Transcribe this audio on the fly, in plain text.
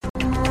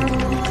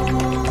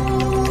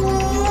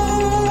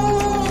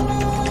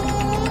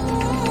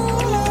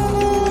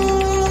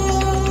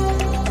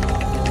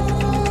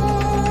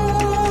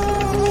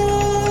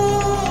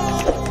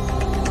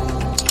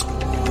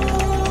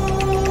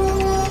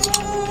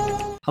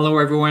Hello,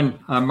 everyone.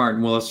 I'm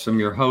Martin Willis. I'm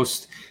your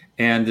host,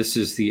 and this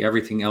is the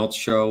Everything Else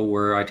Show,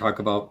 where I talk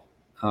about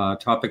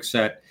topics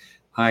that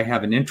I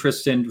have an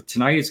interest in.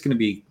 Tonight is going to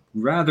be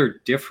rather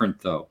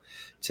different, though.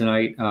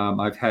 Tonight,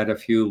 I've had a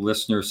few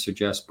listeners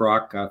suggest,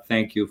 Brock,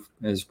 thank you,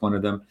 as one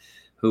of them,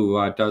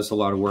 who does a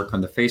lot of work on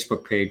the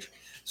Facebook page,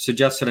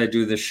 suggested I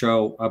do this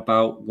show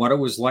about what it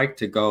was like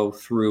to go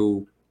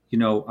through,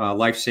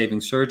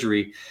 life-saving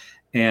surgery.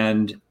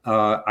 And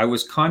I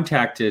was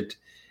contacted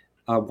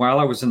while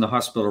I was in the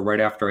hospital right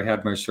after I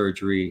had my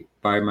surgery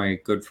by my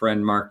good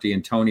friend Mark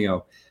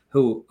D'Antonio,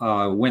 who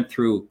went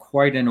through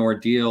quite an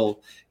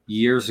ordeal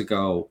years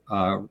ago,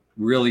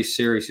 really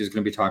serious. He's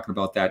going to be talking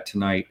about that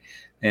tonight,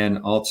 and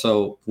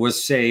also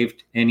was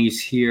saved, and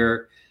he's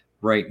here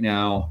right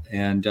now.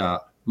 And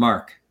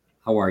Mark,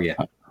 how are you?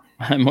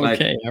 I'm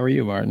okay. How are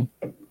you, Martin?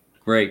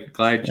 Great.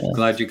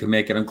 Glad you can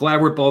make it. I'm glad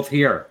we're both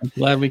here. I'm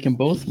glad we can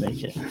both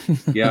make it.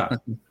 Yeah.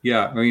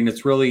 I mean,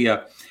 it's really...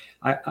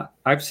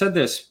 I've said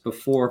this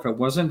before.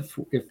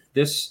 If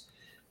this,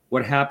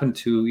 what happened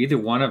to either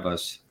one of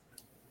us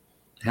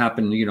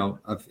happened,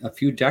 a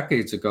few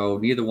decades ago,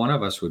 neither one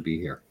of us would be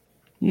here.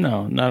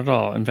 No, not at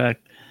all. In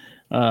fact,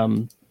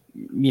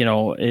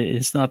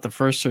 it's not the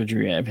first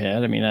surgery I've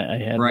had. I mean, I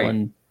had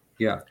one.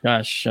 Yeah.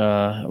 Gosh,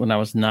 when I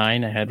was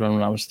 9, I had one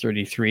when I was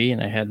 33,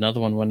 and I had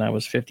another one when I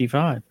was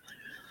 55.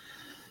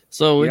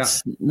 So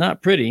it's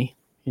not pretty,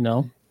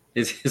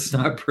 It's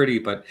not pretty,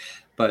 but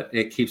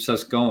it keeps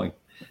us going.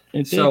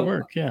 It did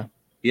work, yeah.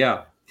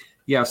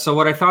 Yeah. So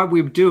what I thought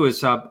we would do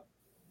is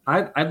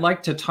I'd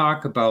like to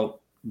talk about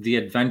the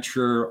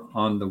adventure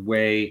on the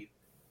way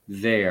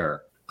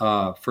there,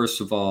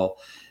 first of all,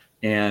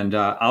 and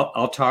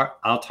I'll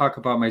talk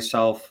about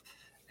myself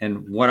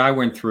and what I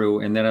went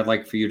through, and then I'd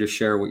like for you to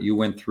share what you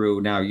went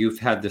through. Now, you've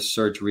had this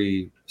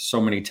surgery so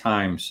many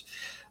times,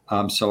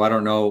 so I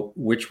don't know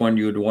which one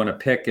you would want to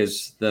pick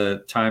as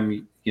the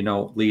time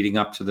leading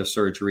up to the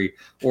surgery,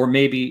 or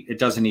maybe it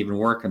doesn't even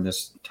work in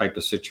this type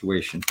of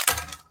situation.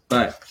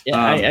 But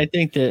I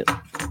think that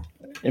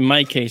in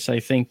my case, I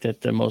think that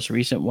the most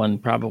recent one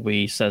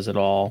probably says it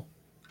all.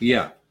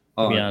 Yeah.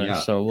 To be honest. Yeah.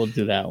 So we'll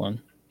do that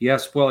one.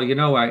 Yes. Well,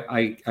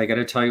 I got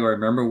to tell you, I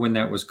remember when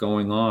that was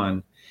going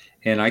on,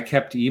 and I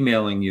kept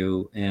emailing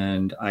you,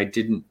 and I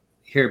didn't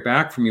hear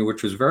back from you,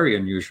 which was very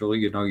unusual.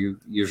 You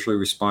usually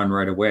respond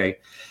right away.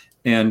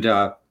 And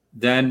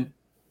then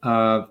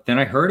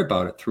I heard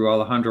about it through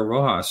Alejandro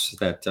Rojas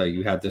that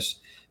you had this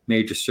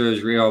major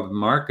surgery. Oh,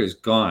 Mark is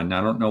gone.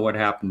 I don't know what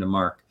happened to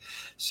Mark.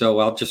 So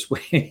I'll just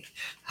wait.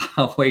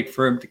 I'll wait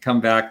for him to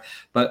come back.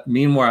 But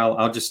meanwhile,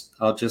 I'll just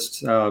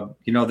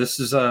this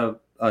is a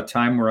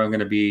time where I'm going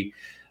to be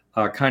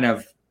kind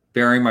of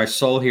bearing my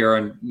soul here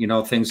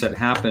on, things that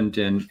happened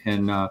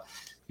and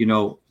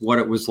what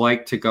it was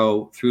like to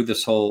go through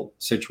this whole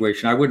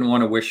situation. I wouldn't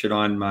want to wish it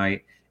on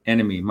my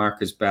enemy.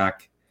 Mark is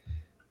back.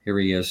 Here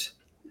he is.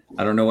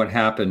 I don't know what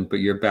happened,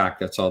 but you're back.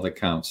 That's all that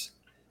counts.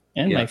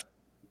 And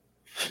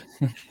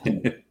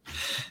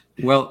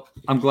Well,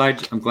 I'm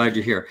glad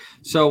you're here.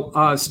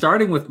 So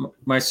starting with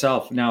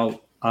myself now,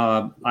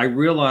 I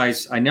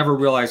never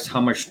realized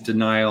how much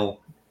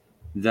denial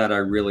that I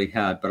really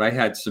had, but I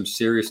had some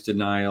serious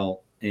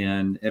denial,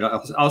 and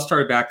I'll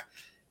start back.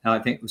 I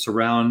think it was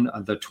around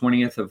the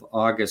 20th of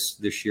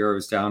August this year. I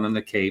was down on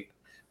the Cape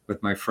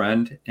with my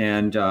friend,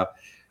 and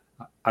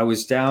I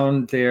was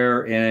down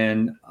there,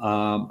 and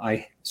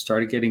I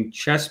started getting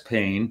chest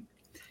pain,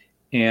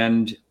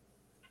 and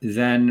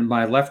then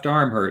my left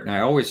arm hurt. And I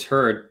always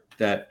heard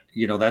that,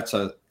 that's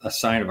a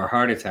sign of a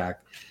heart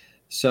attack.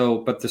 So,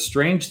 but the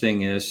strange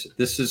thing is,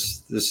 this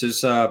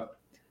is a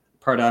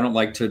part I don't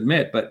like to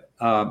admit, but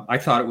I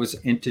thought it was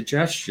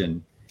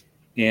indigestion.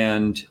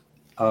 And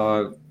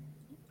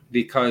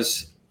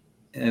because,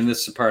 and this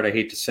is the part I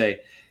hate to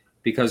say,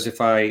 because if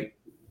I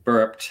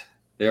burped,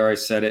 there I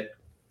said it,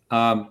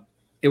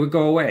 it would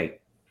go away.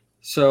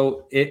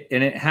 So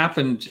it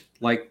happened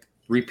like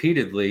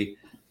repeatedly,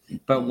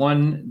 but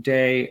one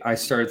day I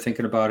started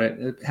thinking about it.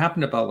 It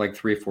happened about like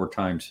 3 or 4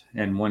 times.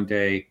 And one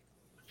day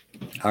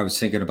I was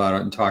thinking about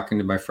it and talking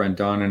to my friend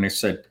Don, and I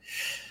said,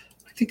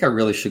 I think I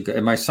really should go.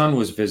 And my son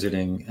was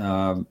visiting,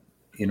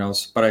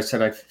 but I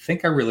said, I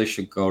think I really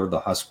should go to the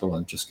hospital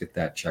and just get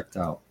that checked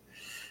out.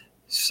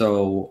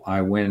 So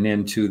I went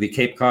into the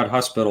Cape Cod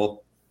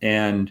Hospital,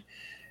 and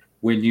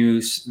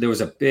there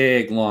was a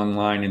big long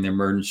line in the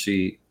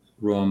emergency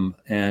room,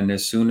 and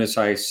as soon as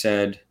I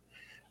said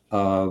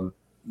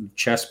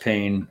chest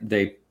pain,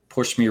 they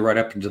pushed me right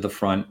up into the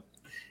front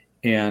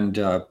and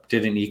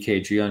did an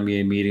EKG on me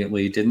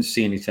immediately. Didn't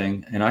see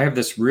anything, and I have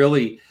this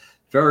really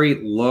very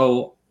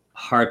low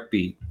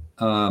heartbeat.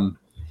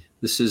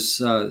 This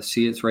is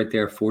it's right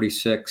there,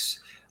 46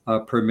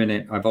 per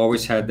minute. I've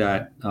always had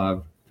that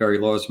very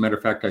low. As a matter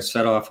of fact, I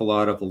set off a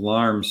lot of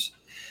alarms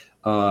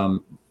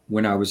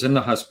when I was in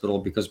the hospital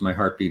because my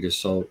heartbeat is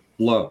so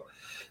low.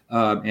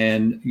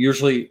 And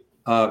usually,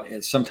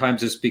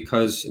 sometimes it's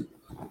because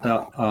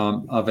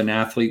of an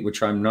athlete,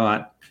 which I'm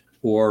not,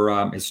 or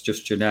it's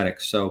just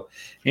genetics. So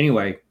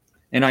anyway,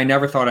 and I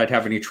never thought I'd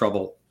have any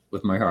trouble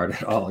with my heart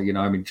at all.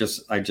 I mean,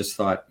 I just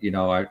thought,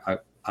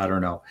 I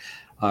don't know.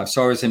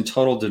 So I was in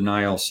total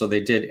denial. So they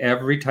did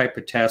every type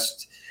of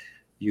test.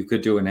 You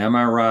could do an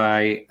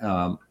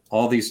MRI,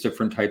 all these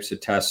different types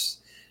of tests.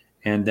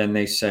 And then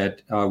they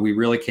said, we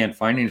really can't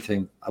find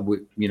anything.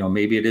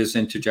 Maybe it is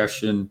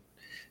indigestion,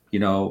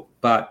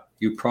 but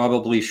we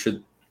probably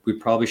should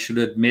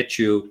admit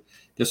you.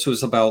 This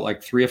was about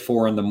like 3 or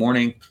 4 in the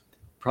morning.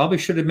 Probably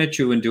should admit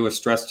you and do a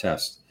stress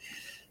test.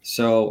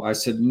 So I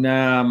said,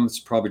 nah, it's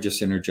probably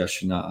just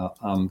indigestion.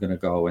 I'm going to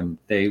go. And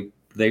they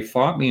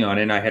fought me on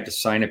it. And I had to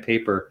sign a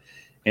paper.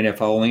 And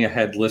if only I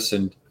had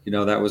listened,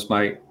 that was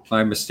my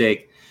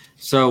mistake.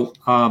 So,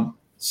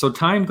 so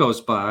time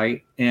goes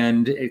by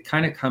and it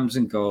kind of comes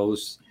and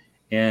goes,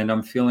 and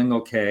I'm feeling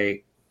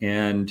okay.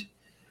 And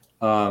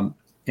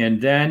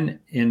then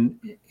in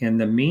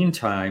the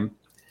meantime,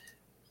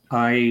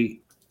 I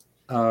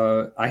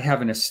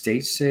have an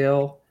estate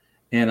sale,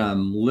 and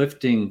I'm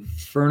lifting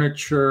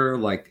furniture.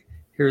 Like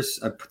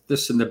I put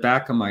this in the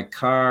back of my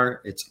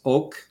car. It's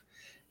oak,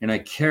 and I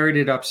carried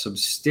it up some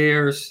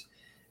stairs,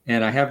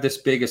 and I have this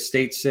big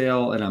estate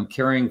sale, and I'm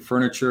carrying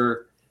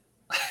furniture,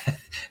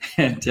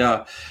 and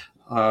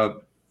I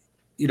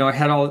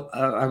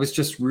was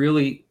just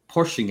really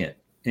pushing it,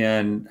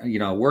 and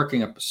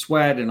working up a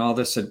sweat and all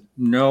this, and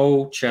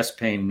no chest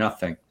pain,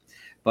 nothing.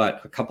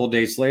 But a couple of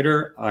days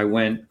later, I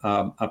went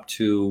up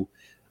to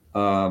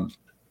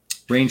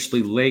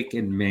Rangeley Lake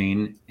in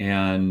Maine,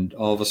 and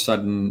all of a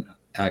sudden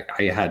I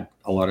had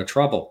a lot of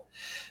trouble.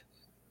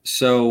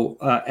 So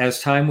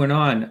as time went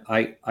on,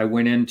 I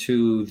went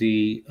into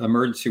the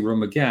emergency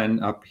room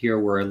again up here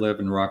where I live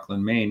in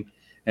Rockland, Maine,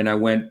 and I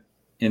went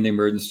in the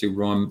emergency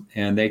room,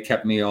 and they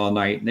kept me all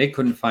night, and they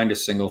couldn't find a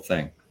single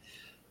thing.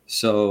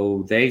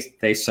 So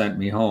they sent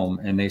me home,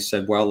 and they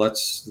said, well,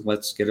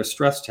 let's get a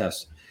stress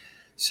test.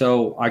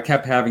 So I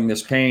kept having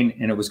this pain,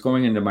 and it was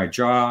going into my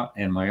jaw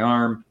and my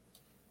arm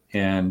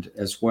and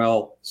as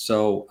well.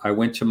 So I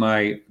went to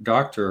my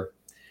doctor,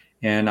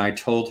 and I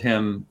told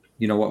him,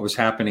 what was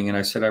happening. And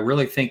I said, I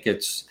really think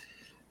it's,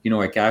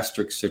 a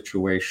gastric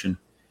situation.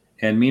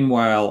 And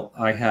meanwhile,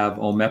 I have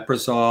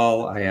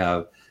omeprazole, I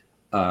have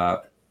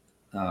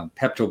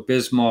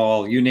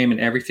Pepto-Bismol, you name it,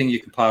 everything you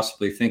can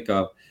possibly think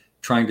of,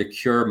 trying to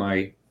cure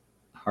my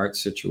heart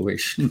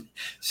situation.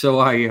 So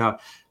I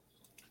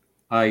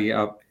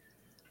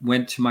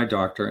went to my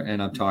doctor,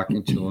 and I'm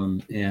talking to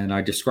him, and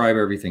I describe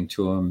everything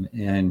to him.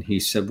 And he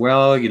said,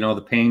 well,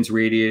 the pain's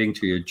radiating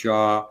to your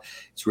jaw.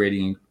 It's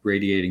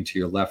radiating to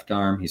your left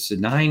arm. He said,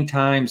 9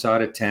 times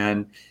out of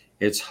 10,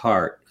 it's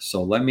heart.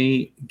 So let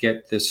me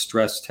get this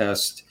stress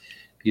test.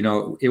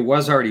 It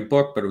was already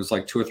booked, but it was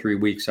like 2 or 3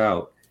 weeks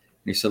out.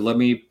 And he said, let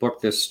me book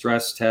this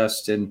stress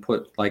test and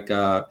put like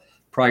a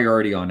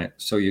priority on it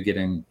so you get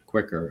in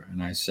quicker.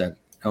 And I said,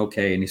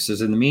 okay. And he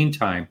says, in the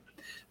meantime,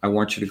 I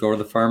want you to go to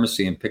the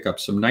pharmacy and pick up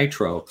some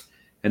nitro.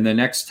 And the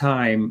next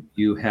time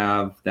you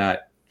have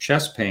that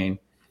chest pain,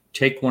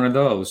 take one of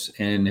those.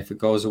 And if it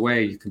goes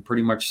away, you can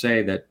pretty much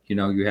say that,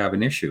 you have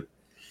an issue.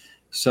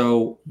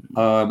 So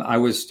I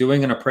was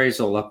doing an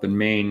appraisal up in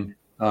Maine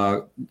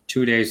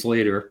 2 days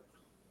later.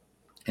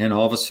 And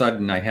all of a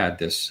sudden I had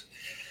this,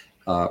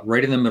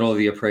 right in the middle of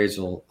the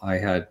appraisal, I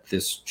had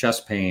this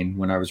chest pain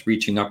when I was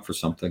reaching up for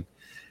something.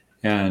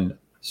 And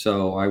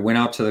so I went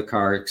out to the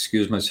car,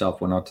 excused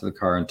myself, went out to the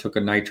car and took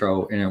a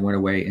nitro, and it went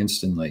away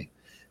instantly.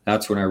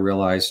 That's when I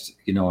realized,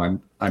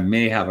 I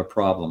may have a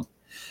problem.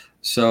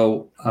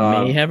 So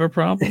may have a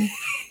problem.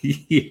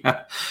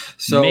 Yeah.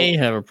 So may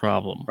have a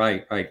problem.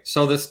 Right.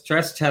 So the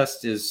stress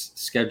test is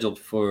scheduled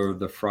for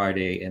the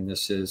Friday, and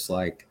this is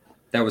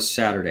that was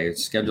Saturday.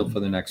 It's scheduled for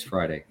the next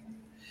Friday.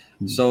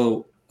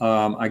 So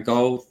I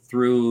go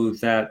through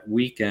that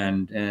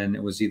weekend, and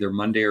it was either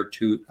Monday or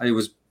Tuesday. It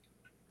was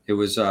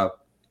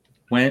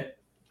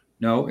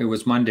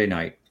Monday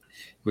night.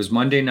 It was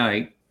Monday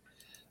night.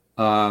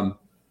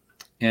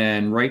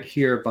 And right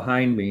here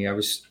behind me, I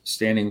was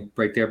standing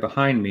right there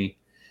behind me,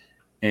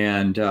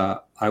 and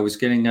I was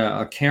getting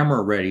a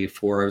camera ready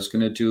I was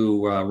going to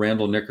do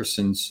Randall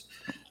Nickerson's,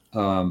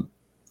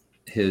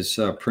 his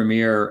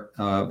premiere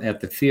at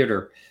the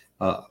theater,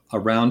 a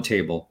round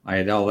table. I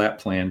had all that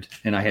planned,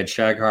 and I had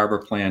Shag Harbor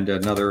planned,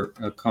 another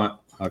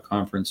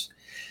conference.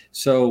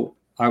 So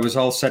I was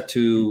all set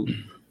to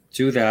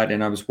do that,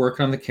 and I was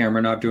working on the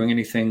camera, not doing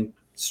anything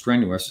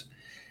strenuous.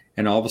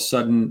 And all of a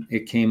sudden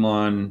it came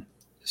on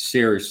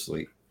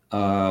seriously,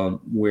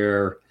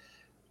 where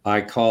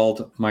I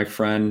called my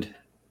friend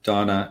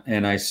Donna,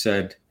 and I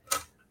said,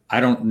 I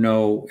don't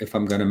know if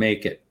I'm going to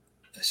make it.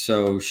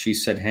 So she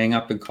said, hang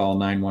up and call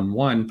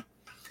 911.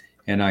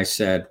 And I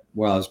said,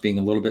 well, I was being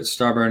a little bit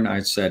stubborn. I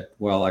said,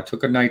 well, I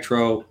took a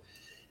nitro,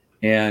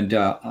 and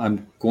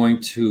I'm going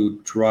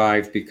to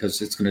drive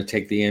because it's going to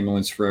take the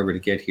ambulance forever to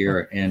get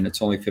here, and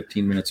it's only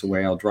 15 minutes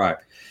away. I'll drive.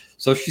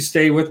 So she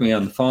stayed with me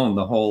on the phone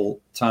the whole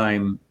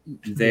time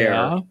there.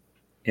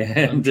 Yeah,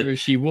 and I'm sure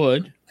she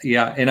would.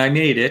 Yeah, and I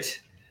made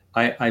it.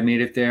 I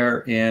made it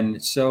there,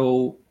 and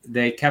so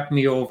they kept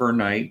me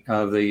overnight.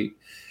 The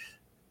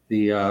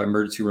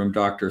emergency room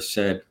doctor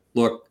said,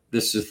 look,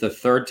 this is the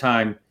third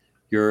time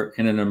you're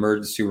in an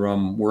emergency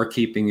room. We're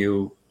keeping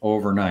you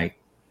overnight,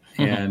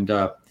 and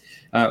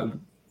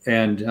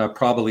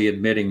probably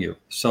admitting you.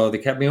 So they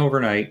kept me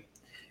overnight,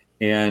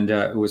 and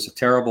it was a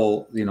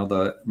terrible.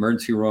 The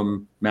emergency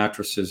room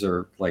mattresses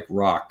are like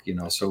rock.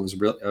 So it was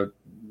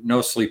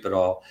no sleep at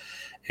all,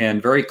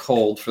 and very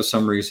cold for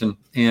some reason.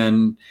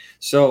 And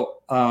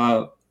so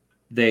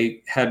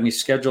they had me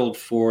scheduled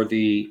for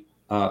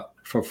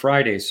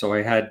Friday. So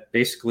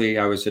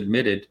I was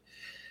admitted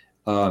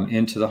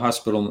into the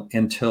hospital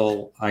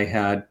until I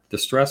had the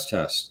stress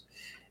test.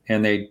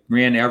 And they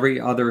ran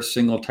every other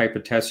single type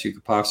of test you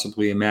could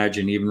possibly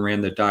imagine, even ran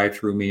the dye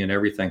through me and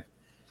everything.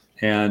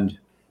 And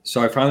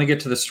so I finally get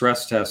to the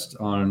stress test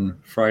on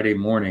Friday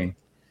morning,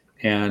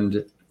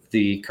 and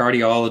the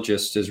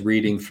cardiologist is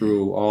reading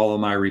through all of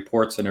my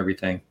reports and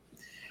everything.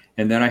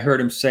 And then I heard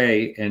him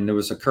say, and there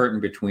was a curtain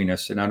between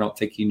us, and I don't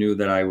think he knew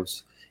that I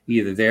was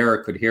either there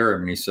or could hear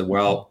him. And he said,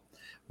 well,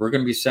 we're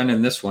going to be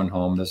sending this one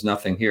home. There's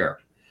nothing here.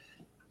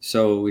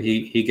 So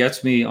he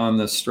gets me on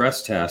the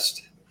stress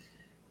test,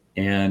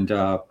 and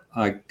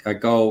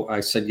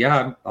I said,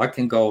 yeah, I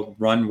can go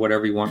run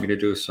whatever you want me to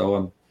do. So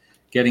I'm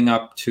getting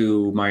up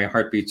to my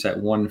heartbeats at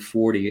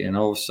 140, and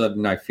all of a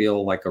sudden I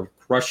feel like a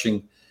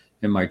crushing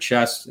in my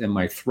chest, and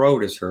my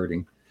throat is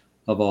hurting,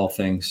 of all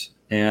things.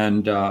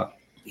 And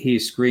he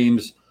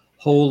screams,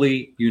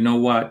 holy, you know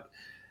what?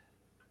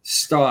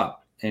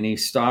 Stop. And he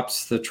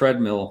stops the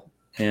treadmill,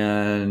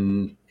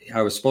 and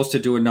I was supposed to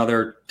do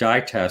another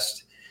dye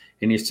test.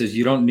 And he says,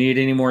 you don't need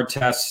any more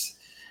tests.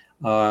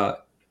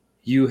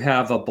 You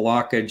have a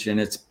blockage, and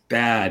it's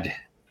bad.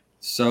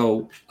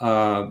 So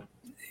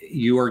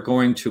you are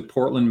going to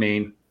Portland,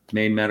 Maine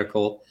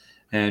Medical,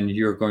 and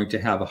you're going to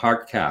have a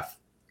heart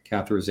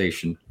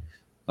catheterization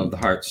of the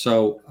heart.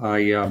 So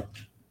I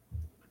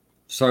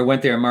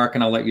went there, Mark,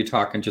 and I'll let you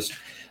talk. And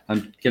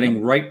I'm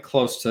getting right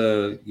close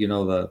to,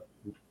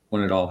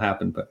 when it all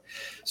happened. But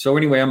so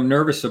anyway, I'm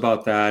nervous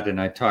about that. And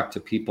I talk to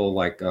people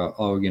like,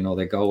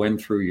 they go in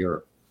through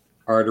your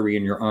artery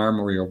in your arm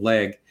or your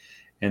leg,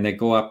 and they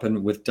go up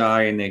and with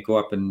dye, and they go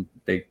up and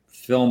they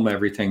film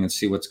everything and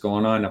see what's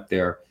going on up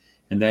there.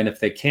 And then if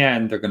they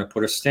can, they're going to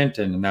put a stent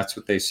in. And that's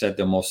what they said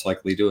they'll most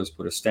likely do, is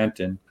put a stent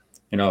in,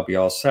 and I'll be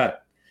all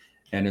set.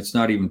 And it's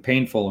not even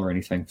painful or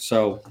anything.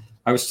 So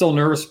I was still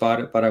nervous about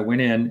it, but I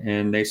went in,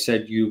 and they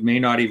said, you may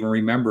not even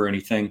remember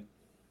anything,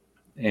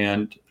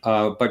 and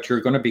but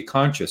you're going to be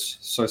conscious.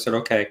 So I said,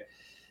 okay.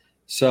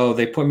 So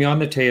they put me on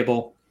the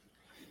table.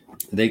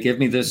 They give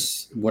me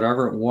this,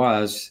 whatever it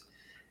was,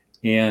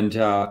 and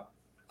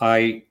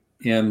I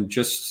am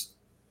just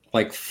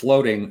like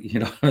floating,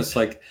 it's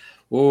like,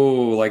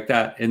 oh, like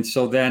that. And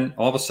so then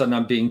all of a sudden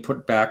I'm being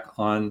put back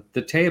on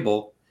the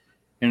table,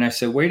 and I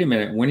said, wait a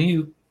minute, when are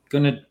you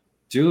going to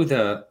do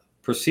the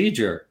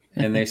procedure?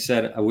 And they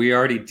said, we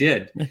already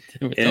did.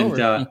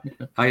 And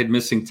I had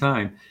missing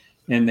time.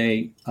 And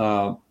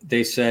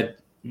they said,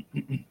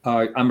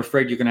 I'm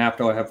afraid you're going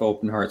to have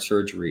open heart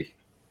surgery.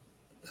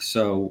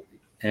 So,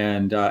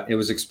 and it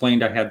was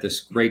explained, I had this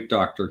great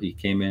doctor. He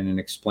came in and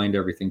explained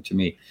everything to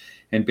me.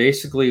 And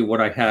basically what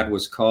I had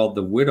was called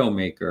the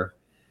Widowmaker.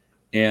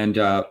 And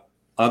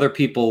other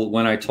people,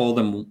 when I told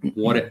them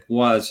what it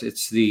was,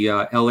 it's the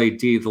LAD,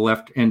 the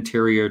left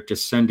anterior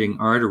descending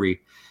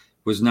artery,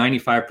 was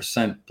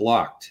 95%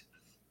 blocked.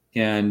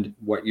 And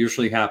what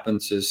usually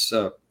happens is,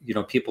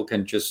 people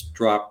can just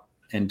drop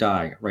and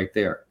die right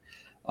there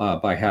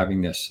by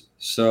having this.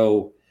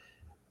 So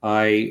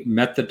I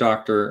met the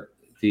doctor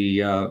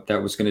that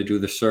was going to do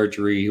the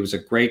surgery. He was a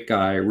great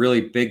guy, a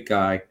really big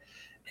guy.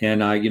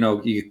 And,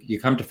 you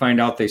come to find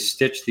out they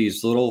stitch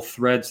these little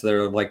threads that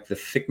are like the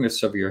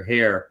thickness of your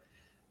hair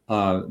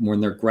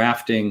when they're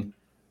grafting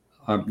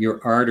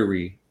your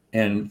artery.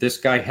 And this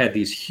guy had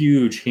these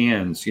huge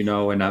hands,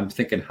 and I'm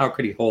thinking, how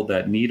could he hold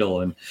that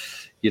needle? And,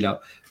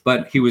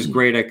 but he was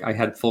great. I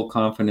had full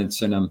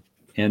confidence in him.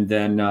 And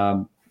then,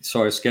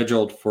 so I was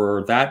scheduled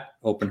for that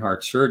open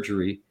heart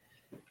surgery.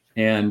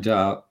 And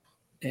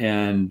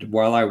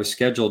while I was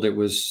scheduled, that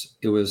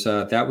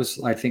was,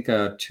 I think,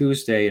 a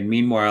Tuesday. And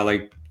meanwhile,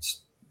 I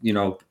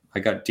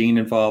got Dean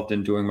involved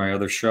in doing my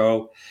other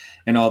show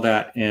and all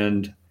that.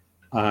 And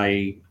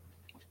I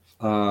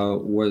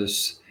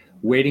was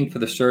waiting for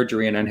the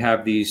surgery, and I'd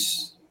have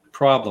these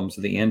problems,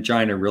 the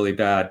angina really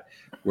bad,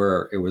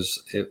 where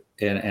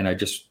and I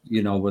just,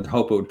 would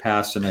hope it would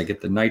pass, and I get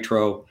the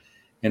nitro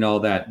and all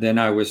that. Then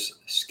I was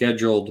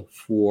scheduled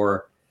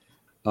for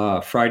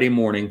Friday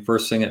morning,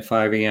 first thing at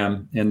 5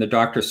 a.m. And the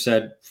doctor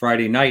said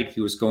Friday night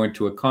he was going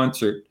to a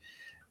concert.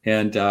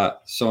 And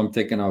so I'm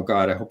thinking, oh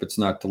God, I hope it's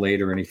not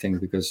delayed or anything,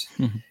 because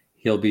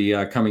he'll be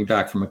coming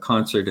back from a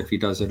concert if he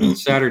does it on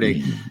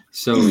Saturday.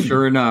 So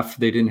sure enough,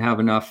 they didn't have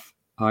enough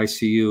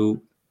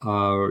ICU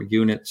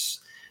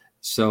units.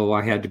 So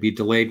I had to be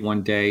delayed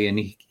one day, and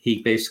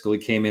he basically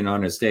came in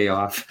on his day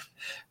off.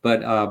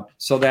 But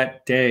so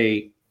that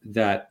day,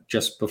 that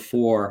just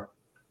before,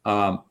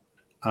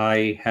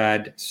 I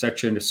had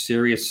such a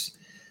serious,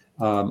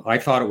 I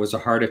thought it was a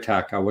heart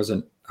attack. I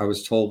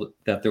was told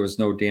that there was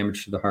no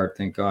damage to the heart,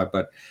 thank God.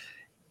 But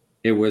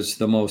It was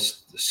the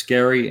most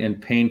scary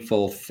and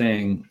painful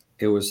thing.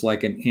 It was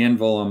like an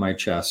anvil on my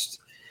chest,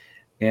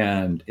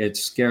 and it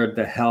scared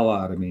the hell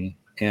out of me.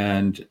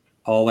 And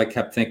all I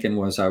kept thinking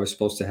was I was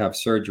supposed to have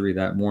surgery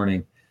that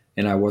morning,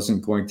 and I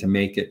wasn't going to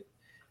make it.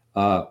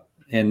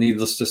 And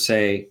needless to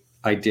say,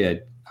 I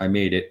did. I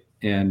made it.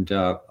 And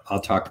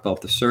I'll talk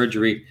about the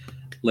surgery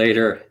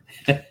later.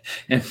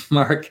 And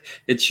Mark,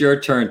 it's your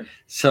turn.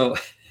 So,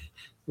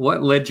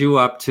 what led you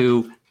up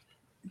to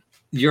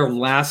your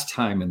last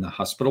time in the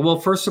hospital? Well,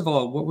 first of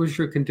all, what was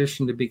your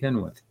condition to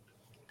begin with?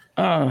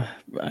 I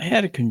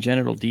had a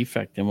congenital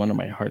defect in one of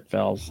my heart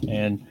valves,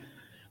 and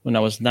when I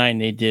was 9,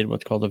 they did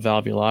what's called a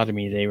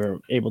valvulotomy. They were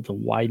able to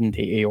widen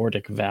the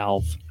aortic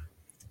valve.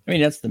 I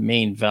mean, that's the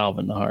main valve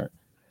in the heart.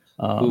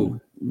 I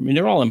mean,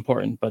 they're all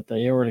important, but the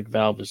aortic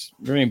valve is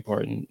very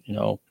important,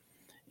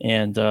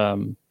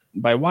 And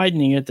by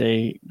widening it,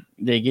 they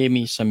gave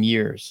me some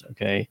years,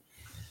 okay?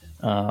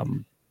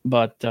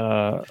 But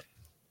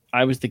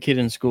I was the kid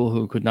in school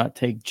who could not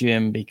take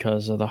gym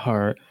because of the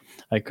heart.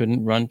 I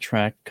couldn't run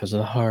track because of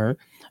the heart.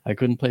 I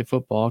couldn't play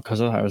football because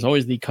of the heart. It was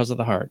always because of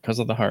the heart,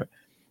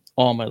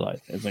 all my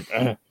life. It's like,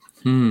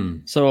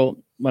 So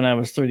when I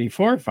was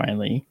 34,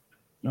 finally,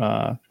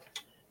 I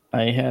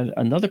had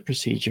another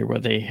procedure where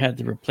they had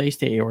to replace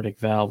the aortic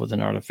valve with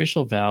an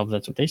artificial valve.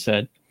 That's what they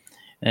said.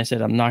 And I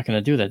said, I'm not going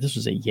to do that. This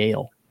was at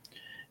Yale.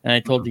 And I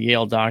told the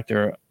Yale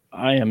doctor,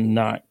 I am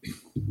not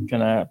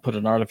going to put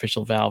an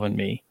artificial valve in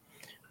me.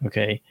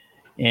 Okay.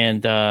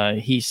 And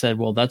he said,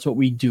 well, that's what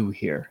we do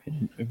here,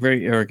 in a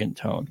very arrogant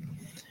tone.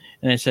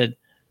 And I said,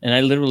 and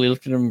I literally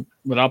looked at him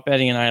without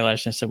batting an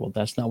eyelash. And I said, well,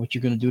 that's not what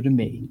you're going to do to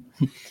me.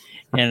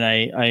 And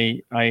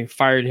I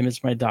fired him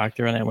as my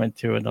doctor, and I went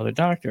to another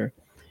doctor.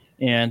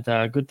 And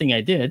good thing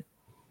I did,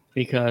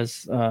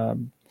 because,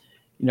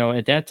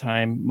 at that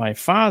time, my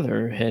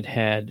father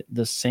had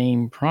the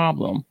same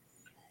problem,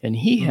 and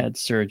he had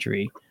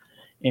surgery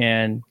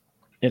and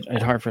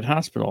at Hartford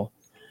Hospital.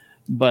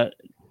 But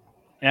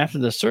after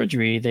the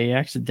surgery, they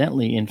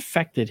accidentally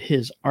infected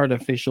his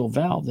artificial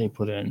valve they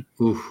put in,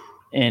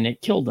 and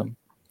it killed him.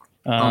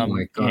 Oh,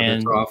 my God,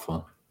 that's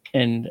awful.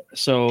 And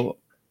so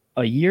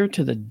a year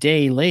to the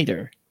day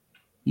later,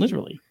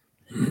 literally,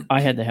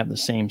 I had to have the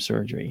same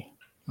surgery.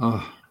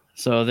 Oh.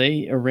 So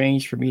they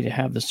arranged for me to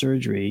have the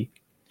surgery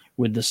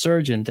with the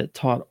surgeon that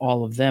taught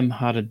all of them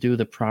how to do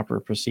the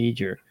proper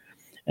procedure.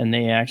 And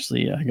they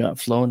actually got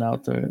flown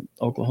out to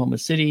Oklahoma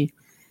City.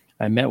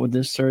 I met with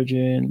this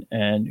surgeon,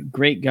 and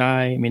great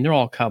guy. I mean, they're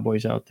all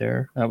cowboys out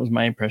there. That was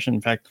my impression.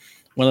 In fact,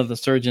 one of the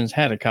surgeons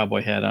had a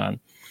cowboy hat on,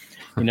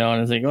 and I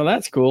was like, oh,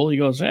 that's cool. He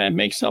goes,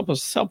 help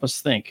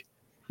us think.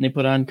 And they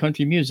put on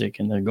country music,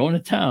 and they're going to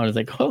town. It's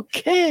like,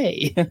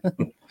 okay.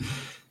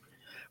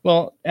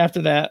 Well,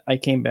 after that, I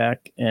came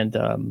back,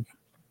 and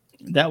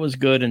that was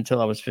good until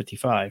I was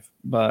 55.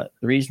 But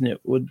the reason it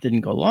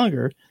didn't go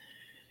longer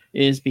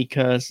is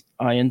because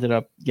I ended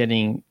up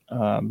getting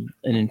an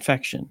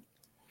infection.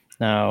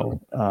 Now,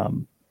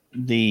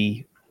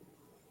 the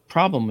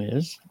problem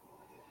is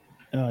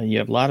you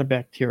have a lot of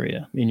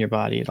bacteria in your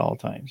body at all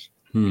times.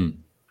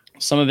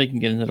 Some of it can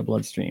get into the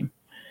bloodstream.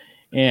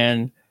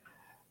 And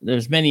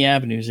there's many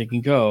avenues it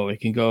can go. It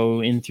can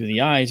go in through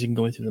the eyes. It can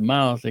go in through the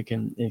mouth. It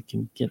can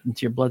get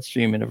into your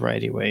bloodstream in a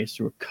variety of ways,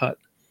 through a cut.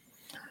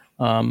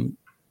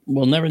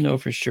 We'll never know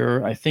for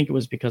sure. I think it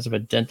was because of a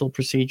dental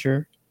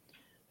procedure.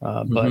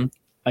 But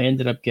I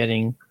ended up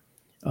getting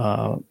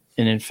an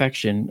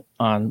infection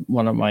on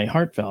one of my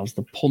heart valves,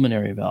 the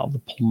pulmonary valve, the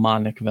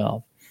pulmonic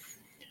valve.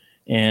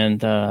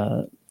 And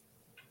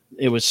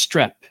it was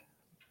strep.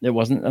 It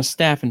wasn't a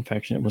staph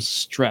infection. It was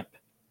strep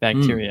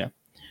bacteria.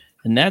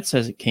 And that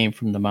says it came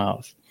from the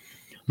mouth.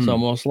 So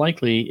most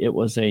likely it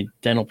was a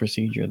dental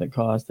procedure that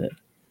caused it.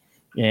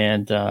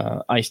 And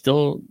I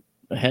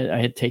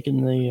had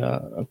taken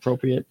the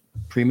appropriate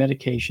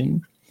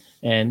pre-medication,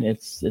 and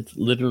it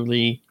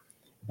literally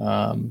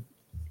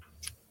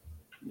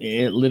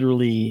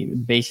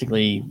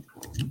basically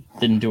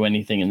didn't do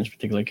anything in this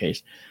particular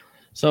case.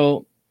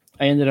 So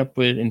I ended up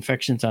with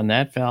infections on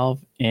that valve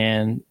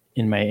and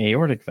in my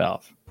aortic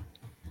valve.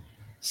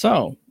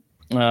 So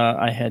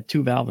I had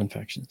 2 valve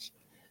infections.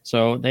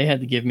 So they had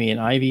to give me an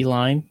IV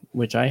line,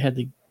 which I had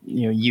to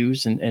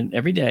use, and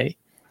every day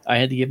I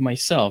had to give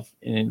myself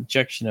an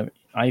injection of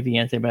IV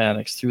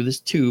antibiotics through this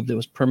tube that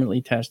was permanently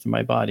attached to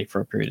my body for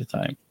a period of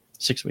time,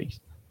 6 weeks.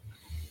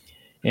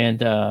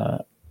 And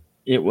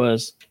it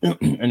was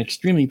an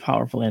extremely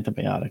powerful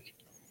antibiotic,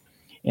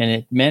 and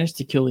it managed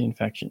to kill the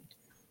infection.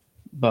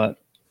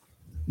 But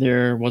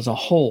there was a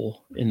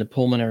hole in the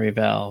pulmonary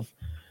valve,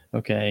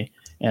 okay?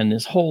 And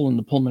this hole in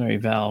the pulmonary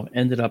valve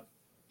ended up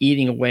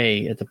eating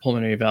away at the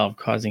pulmonary valve,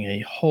 causing a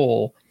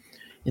hole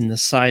in the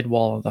side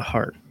wall of the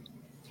heart.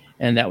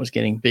 And that was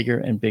getting bigger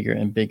and bigger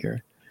and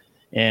bigger.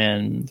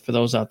 And for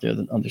those out there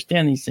that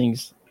understand these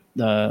things,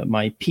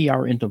 my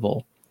PR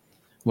interval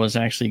was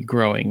actually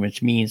growing,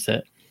 which means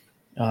that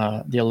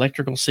the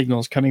electrical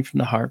signals coming from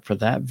the heart for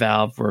that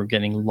valve were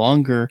getting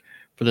longer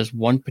for this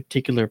one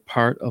particular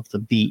part of the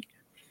beat.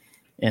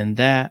 And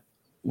that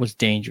was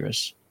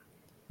dangerous.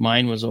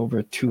 Mine was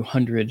over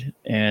 200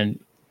 and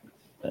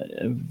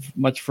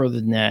much further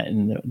than that,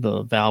 and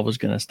the valve was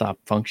going to stop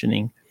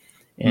functioning,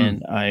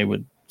 and I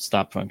would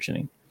stop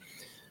functioning.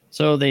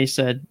 So they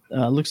said,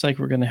 looks like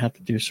we're going to have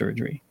to do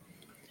surgery.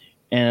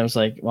 And I was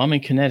like, well, I'm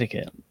in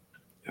Connecticut.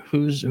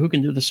 Who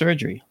can do the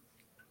surgery?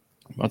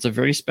 Well, it's a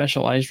very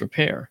specialized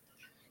repair.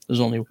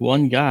 There's only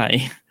one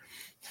guy,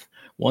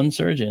 one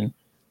surgeon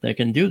that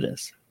can do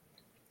this.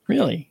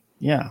 Really?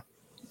 Yeah.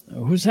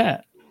 Who's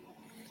that?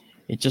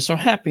 It just so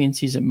happens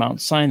he's at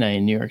Mount Sinai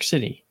in New York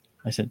City.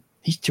 I said,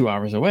 he's 2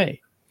 hours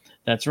away.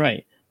 That's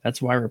right.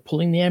 That's why we're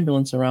pulling the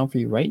ambulance around for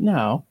you right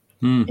now.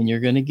 And you're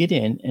going to get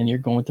in and you're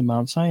going to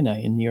Mount Sinai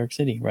in New York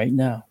City right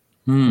now.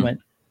 I went,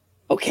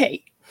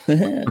 okay.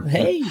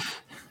 Hey,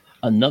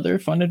 another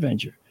fun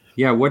adventure.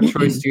 Yeah. What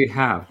choice do you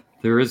have?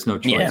 There is no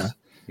choice.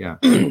 Yeah.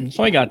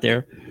 So I got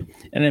there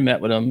and I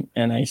met with him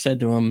and I said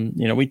to him,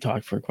 we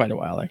talked for quite a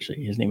while,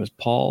 actually. His name was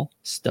Paul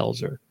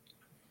Stelzer,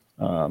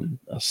 a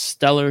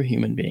stellar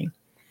human being.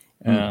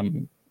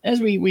 As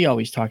we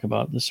always talk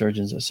about the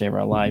surgeons that save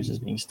our lives as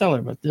being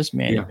stellar, but this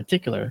man in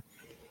particular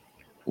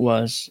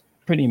was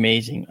pretty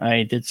amazing.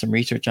 I did some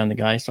research on the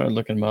guy, started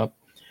looking him up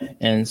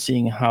and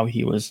seeing how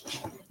he was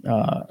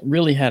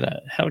really had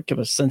a heck of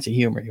a sense of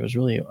humor. He was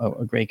really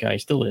a great guy,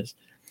 still is.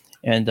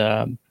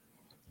 And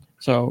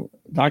so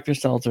Dr.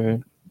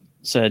 Stelzer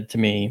said to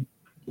me,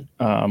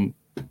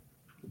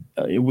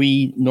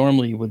 we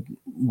normally would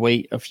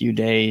wait a few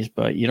days,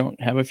 but you don't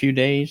have a few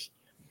days.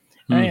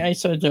 I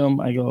said to him,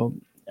 I go,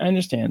 I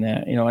understand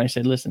that. I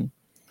said, listen,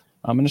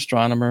 I'm an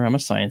astronomer. I'm a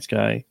science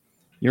guy.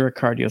 You're a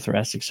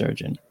cardiothoracic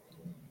surgeon.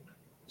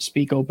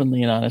 Speak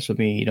openly and honest with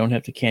me. You don't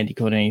have to candy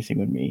coat anything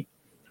with me.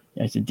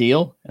 I said,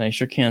 deal? And I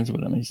shook hands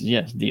with him. He said,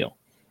 yes, deal.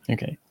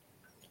 Okay.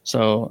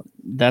 So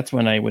that's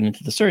when I went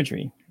into the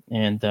surgery.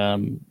 And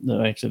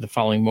actually the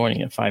following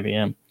morning at 5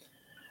 a.m.,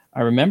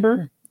 I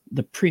remember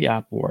the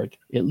pre-op ward.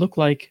 It looked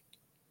like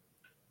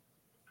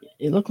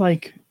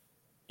The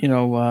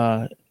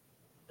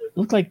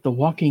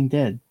Walking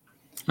Dead.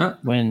 Huh?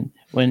 When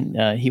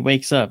he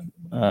wakes up,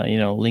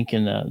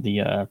 Lincoln,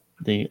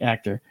 the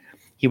actor,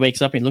 he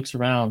wakes up and he looks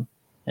around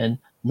and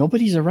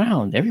nobody's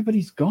around.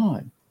 Everybody's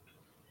gone.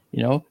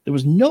 There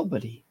was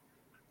nobody.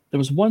 There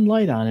was one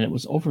light on and it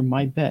was over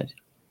my bed.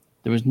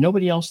 There was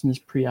nobody else in this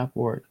pre-op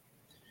ward.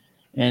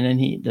 And then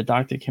the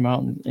doctor came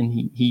out and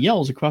he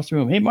yells across the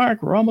room, "Hey,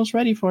 Mark, we're almost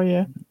ready for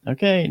you."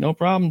 "Okay, no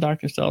problem,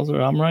 Dr.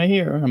 Stelzer. I'm right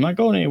here. I'm not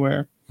going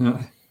anywhere."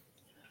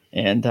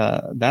 And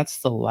that's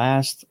the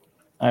last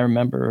I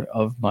remember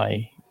of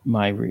my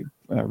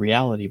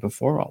reality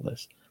before all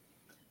this.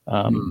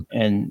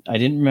 And I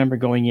didn't remember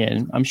going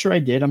in. I'm sure I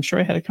did. I'm sure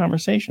I had a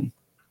conversation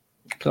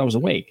because I was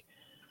awake.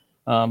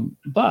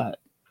 But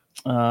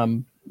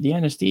the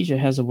anesthesia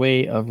has a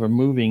way of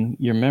removing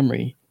your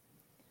memory.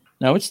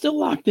 Now, it's still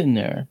locked in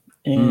there.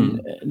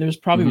 And there's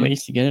probably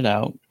ways to get it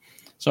out.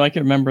 So I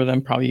can remember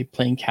them probably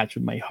playing catch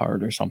with my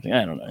heart or something.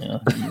 I don't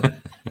know.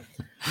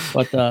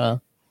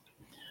 But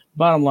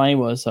bottom line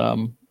was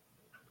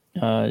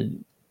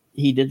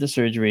he did the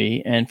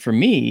surgery. And for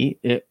me,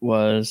 it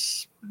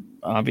was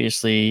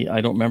obviously, I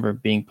don't remember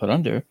being put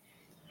under.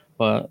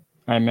 But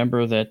I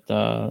remember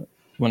that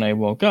when I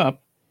woke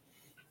up,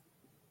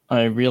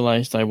 I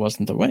realized I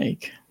wasn't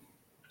awake.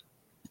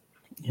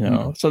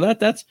 So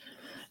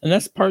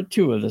that's part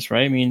two of this,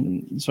 right? I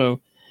mean, so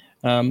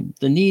the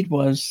need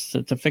was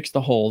to fix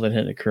the hole that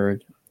had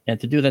occurred. And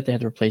to do that, they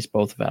had to replace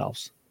both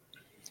valves.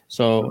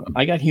 So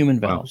I got human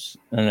valves,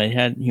 and I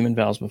had human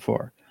valves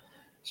before.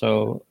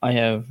 So I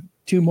have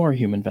 2 more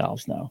human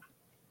valves now.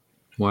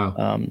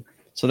 Wow.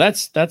 So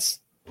that's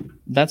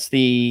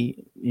the,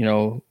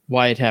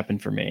 why it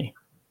happened for me.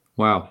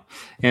 Wow.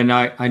 And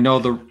I know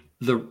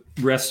the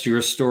rest of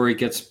your story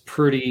gets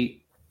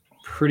pretty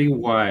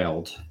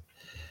wild.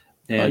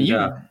 And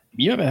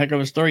you have a heck of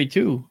a story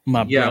too,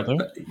 my brother.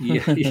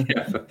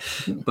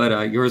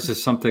 But yours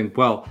is something.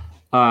 Well,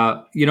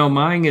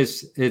 mine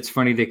is. It's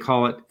funny they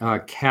call it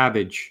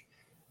cabbage.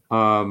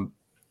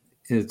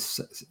 It's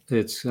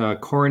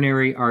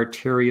coronary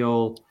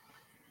arterial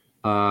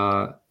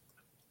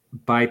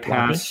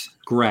bypass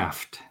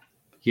graft.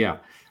 Yeah.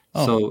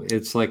 Oh. So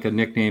it's like a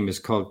nickname is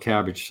called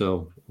cabbage.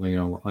 So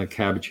like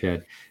cabbage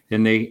head,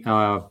 and they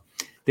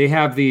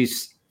have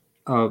these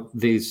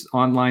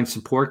online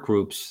support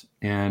groups.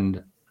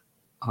 And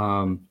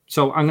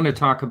so I'm going to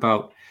talk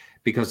about,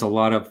 because a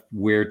lot of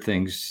weird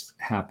things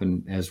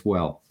happen as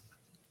well.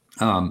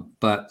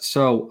 But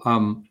so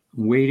I'm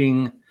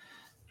waiting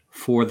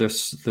for the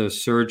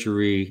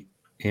surgery,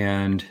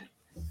 and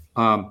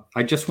I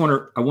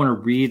want to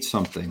read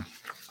something.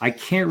 I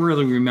can't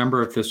really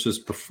remember if this was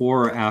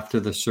before or after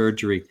the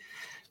surgery,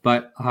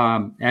 but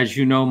as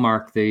you know,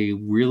 Mark, they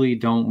really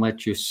don't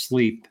let you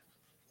sleep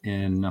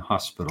in the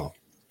hospital.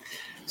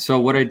 So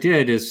what I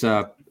did is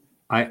it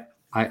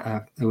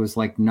was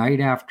like night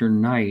after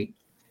night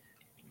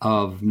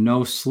of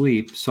no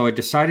sleep. So I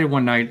decided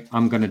one night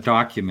I'm going to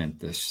document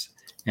this,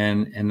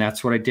 and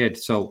that's what I did.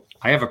 So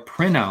I have a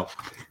printout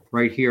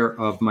right here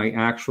of my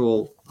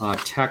actual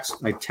text.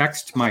 I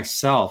text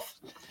myself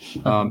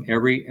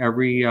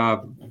every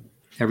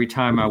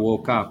time I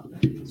woke up.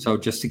 So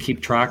just to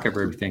keep track of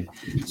everything.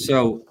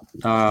 So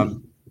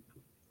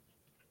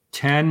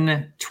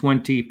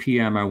 10:20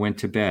 p.m. I went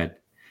to bed.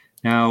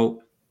 Now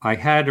I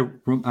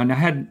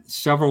had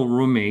several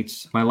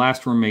roommates. My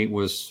last roommate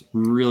was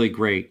really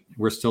great.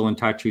 We're still in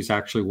touch. He's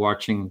actually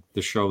watching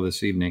the show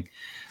this evening.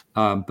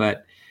 And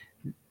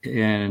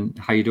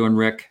how you doing,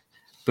 Rick?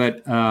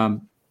 But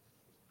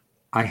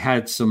I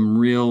had some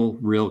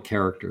real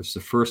characters. The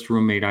first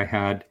roommate I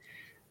had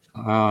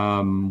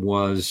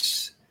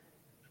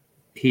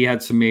he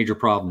had some major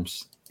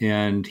problems,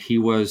 and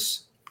he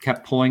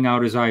kept pulling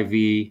out his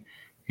IV,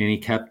 and he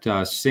kept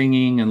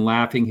singing and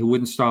laughing. He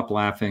wouldn't stop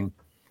laughing.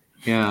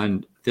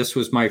 And this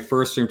was my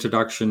first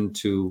introduction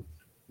to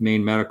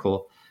Maine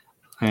Medical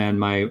and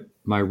my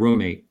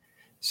roommate.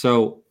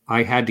 So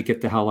I had to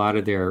get the hell out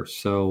of there.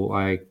 So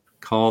I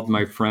called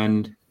my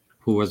friend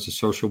who was a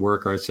social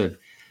worker. I said,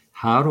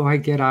 how do I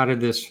get out of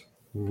this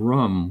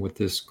room with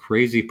this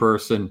crazy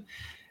person?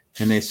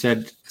 And they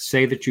said,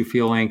 say that you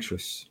feel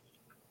anxious.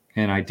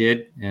 And I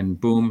did. And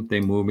boom, they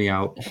moved me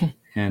out.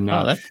 And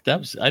that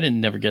was, I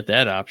didn't never get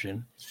that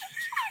option.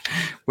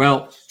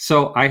 Well,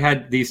 so I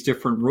had these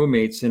different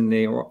roommates, and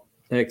they were,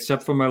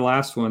 except for my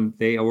last one,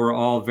 they were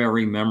all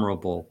very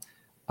memorable,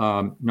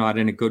 not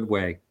in a good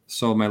way.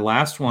 So my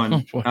last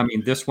one, I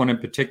mean, this one in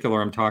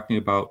particular I'm talking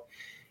about,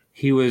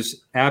 he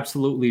was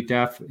absolutely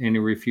deaf and he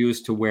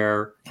refused to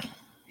wear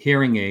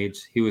hearing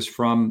aids. He was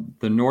from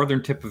the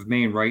northern tip of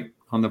Maine, right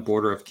on the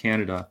border of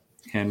Canada,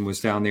 and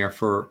was down there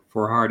for a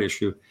heart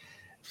issue.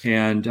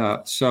 And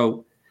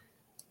so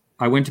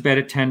I went to bed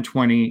at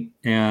 10:20,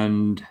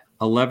 and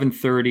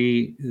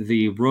 11:30,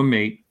 the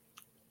roommate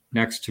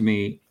next to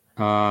me,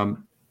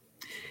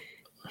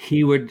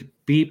 he would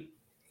beep,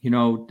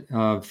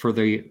 for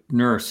the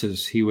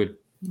nurses. He would,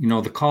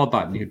 the call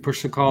button. He'd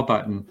push the call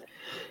button,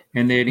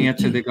 and they'd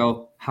answer. They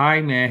go, "Hi,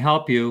 may I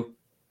help you?"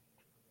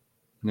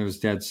 And there was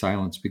dead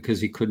silence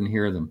because he couldn't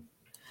hear them.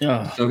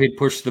 So he'd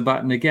push the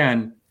button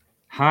again.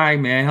 "Hi,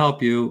 may I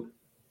help you?"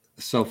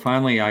 So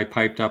finally I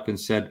piped up and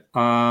said,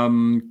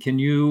 can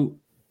you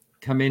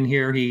come in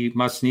here? He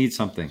must need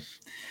something.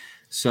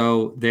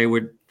 So they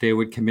would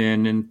come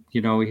in, and,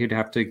 he'd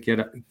have to get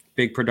a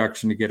big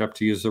production to get up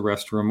to use the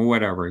restroom or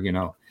whatever,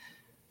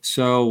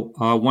 So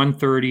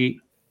 1:30,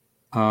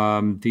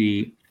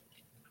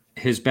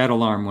 his bed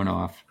alarm went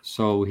off.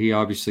 So he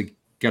obviously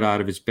got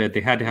out of his bed.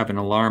 They had to have an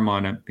alarm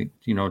on it,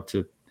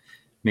 to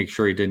make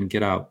sure he didn't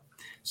get out.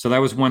 So that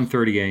was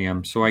 1:30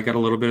 a.m. So I got a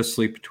little bit of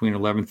sleep between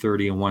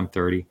 11:30 and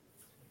 1:30.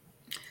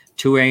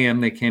 2 a.m.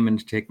 they came in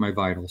to take my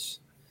vitals.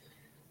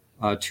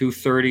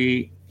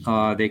 2:30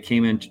 they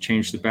came in to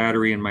change the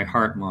battery in my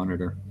heart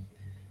monitor.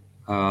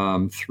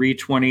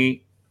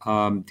 3:20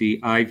 the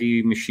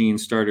IV machine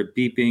started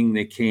beeping.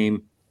 They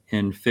came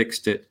and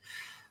fixed it.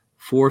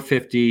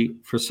 4:50,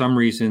 for some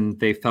reason,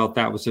 they felt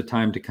that was the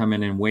time to come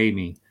in and weigh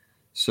me.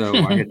 So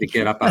I had to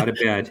get up out of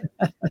bed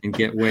and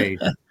get weighed.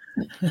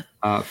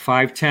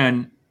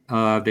 5:10,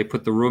 they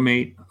put the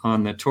roommate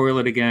on the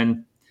toilet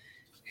again,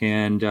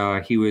 and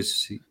he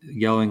was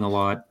yelling a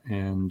lot.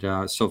 And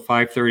so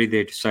 5:30,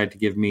 they decided to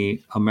give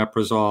me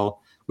omeprazole,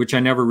 which I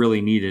never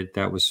really needed.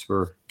 That was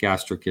for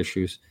gastric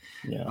issues.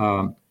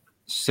 Yeah.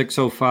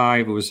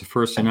 6:05, it was the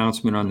first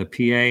announcement on the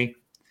PA.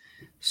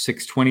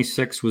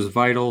 6:26 was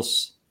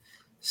vitals.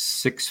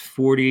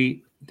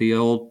 6:40, the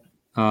old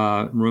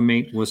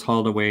roommate was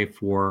hauled away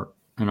for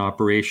an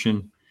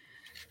operation.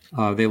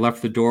 They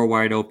left the door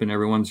wide open.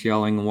 Everyone's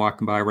yelling and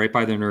walking by right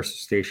by the nurse's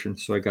station.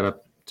 So I got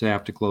up to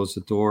have to close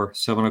the door.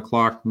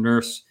 7:00,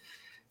 nurse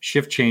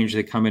shift change.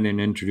 They come in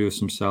and introduce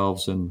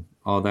themselves and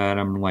all that.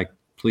 I'm like,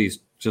 please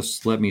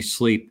just let me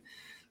sleep.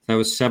 That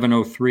was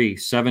 7:03.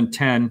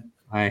 7:10,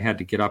 I had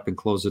to get up and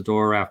close the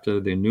door after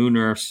the new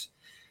nurse,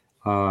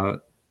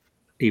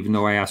 even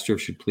though I asked her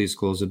if she'd please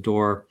close the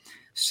door.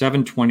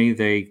 7:20,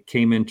 they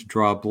came in to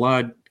draw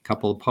blood, a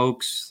couple of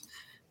pokes.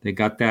 They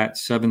got that.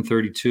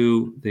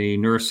 7:32, the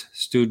nurse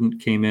student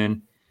came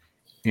in,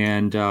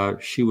 and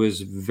she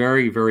was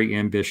very, very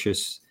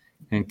ambitious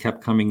and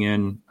kept coming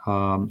in.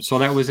 So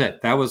that was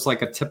it. That was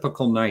like a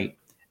typical night.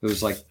 It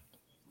was like,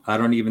 I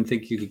don't even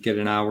think you could get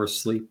an hour's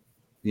sleep,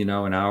 an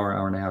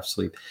hour and a half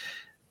sleep.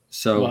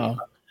 So, wow.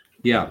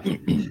 Yeah.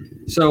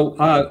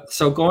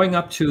 So going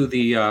up to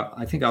the,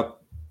 I think I'll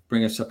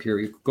bring us up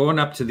here, going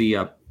up to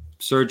the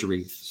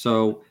surgery.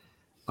 So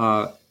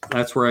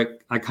that's where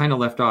I kind of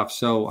left off.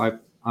 So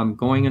I'm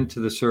going into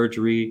the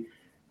surgery,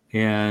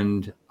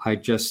 and I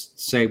just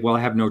say, well,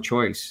 I have no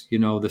choice.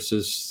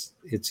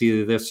 It's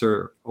either this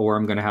or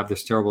I'm going to have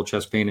this terrible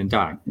chest pain and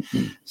die.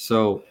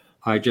 So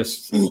I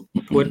just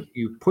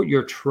put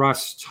your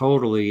trust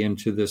totally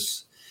into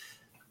this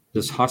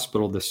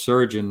hospital, the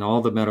surgeon,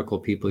 all the medical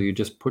people. You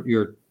just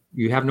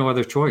you have no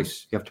other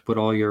choice. You have to put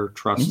all your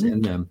trust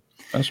in them.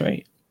 That's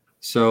right.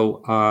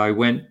 So I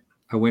went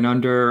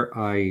under.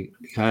 I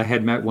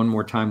had met one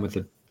more time with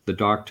the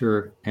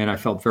doctor, and I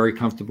felt very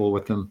comfortable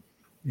with him.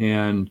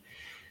 And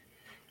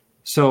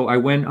so I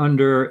went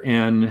under,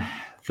 and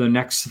the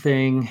next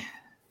thing,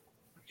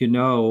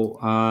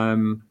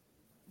 I'm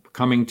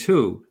coming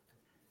to,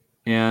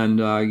 and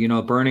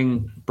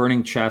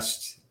burning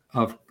chest,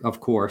 of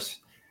course,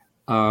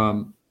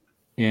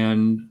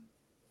 and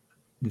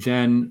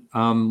then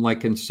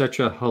like in such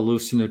a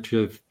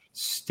hallucinative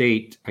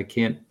state,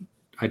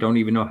 I don't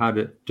even know how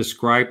to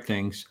describe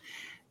things.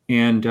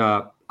 And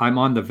I'm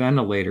on the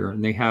ventilator,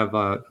 and they have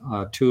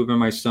a tube in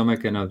my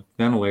stomach and a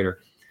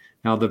ventilator.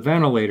 Now the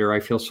ventilator, I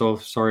feel so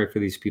sorry for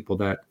these people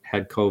that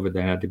had COVID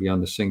that had to be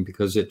on this thing,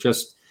 because it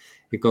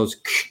goes,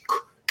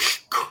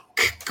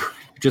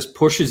 just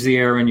pushes the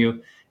air in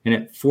you, and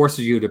it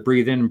forces you to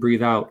breathe in and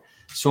breathe out.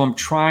 So I'm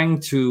trying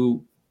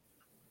to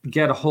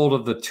get a hold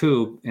of the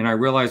tube, and I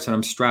realize that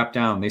I'm strapped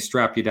down. They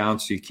strap you down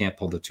so you can't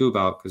pull the tube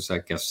out, because I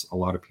guess a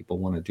lot of people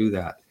want to do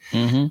that.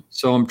 Mm-hmm.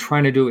 So I'm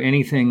trying to do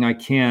anything I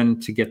can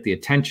to get the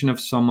attention of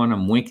someone.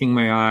 I'm winking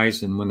my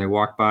eyes, and when they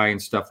walk by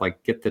and stuff,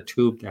 like, get the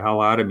tube the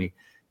hell out of me.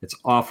 It's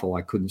awful.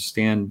 I couldn't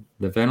stand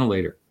the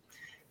ventilator.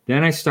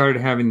 Then I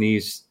started having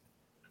these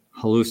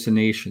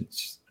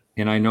hallucinations,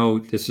 and I know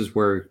this is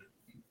where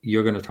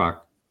you're going to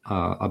talk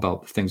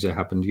about the things that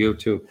happened to you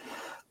too.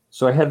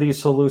 So I had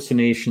these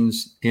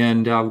hallucinations,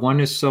 and one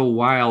is so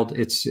wild.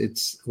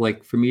 It's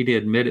like, for me to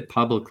admit it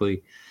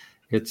publicly,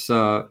 it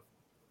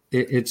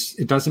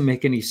doesn't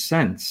make any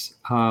sense.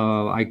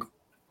 I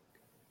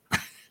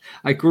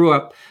grew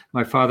up.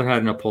 My father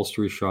had an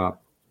upholstery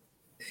shop,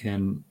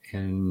 and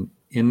in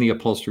the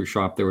upholstery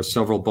shop there were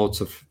several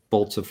bolts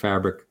of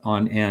fabric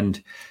on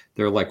end.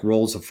 They're like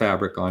rolls of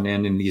fabric on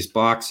end in these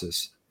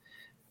boxes.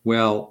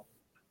 Well,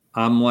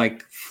 I'm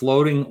like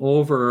floating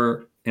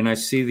over, and I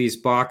see these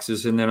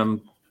boxes, and then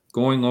I'm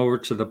going over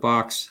to the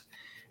box,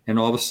 and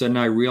all of a sudden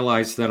I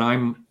realize that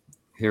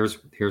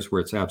here's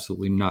where it's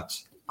absolutely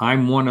nuts.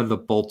 I'm one of the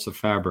bolts of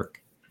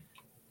fabric.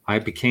 I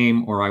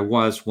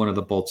was one of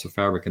the bolts of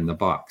fabric in the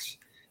box.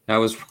 That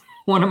was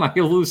one of my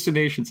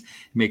hallucinations. It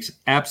makes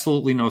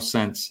absolutely no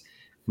sense,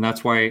 and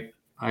that's why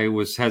I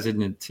was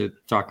hesitant to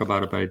talk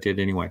about it, but I did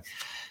anyway.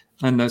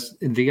 And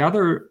the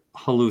other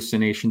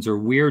hallucinations are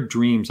weird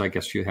dreams, I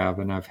guess you have,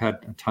 and I've had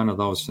a ton of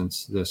those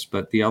since this.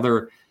 But the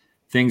other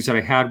things that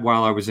I had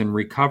while I was in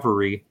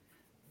recovery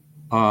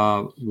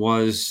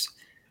was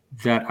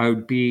that I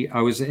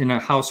was in a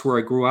house where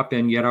I grew up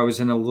in, yet I was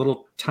in a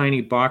little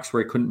tiny box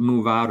where I couldn't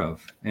move out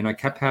of. And I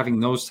kept having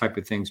those type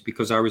of things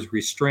because I was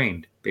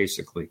restrained,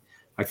 basically.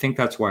 I think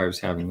that's why I was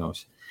having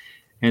those.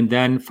 And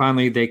then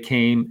finally they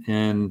came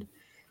and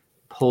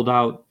pulled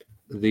out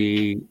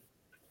the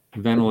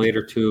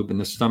ventilator tube and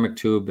the stomach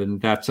tube, and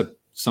that's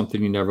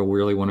something you never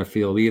really want to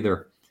feel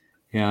either.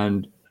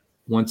 And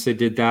once they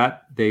did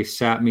that, they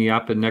sat me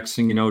up, and next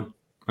thing you know,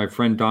 my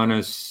friend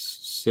Donna's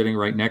sitting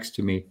right next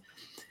to me,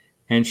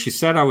 and she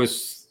said I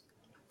was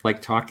like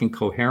talking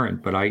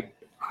coherent, but I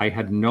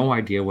had no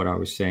idea what I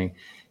was saying.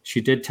 She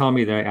did tell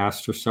me that I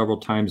asked her several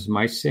times, am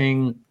I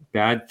saying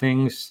bad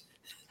things?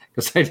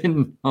 Because I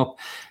didn't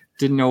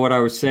know what I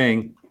was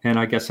saying. And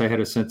I guess I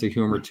had a sense of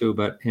humor too,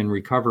 but in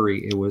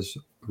recovery, it was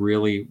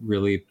really,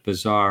 really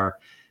bizarre.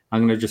 I'm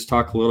going to just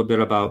talk a little bit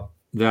about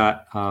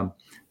that.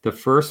 The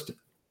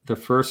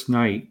first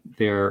night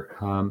there,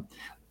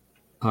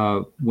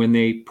 when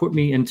they put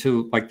me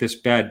into like this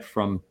bed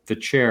from the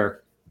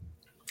chair,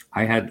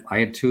 I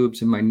had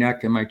tubes in my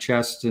neck and my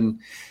chest and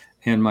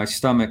my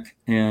stomach,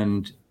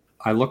 and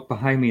I looked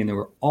behind me, and there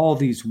were all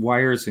these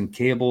wires and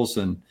cables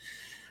and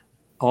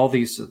all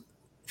these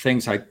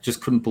things. I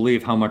just couldn't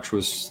believe how much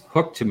was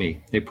hooked to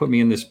me. They put me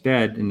in this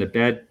bed, and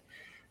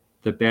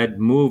the bed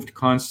moved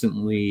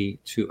constantly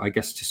to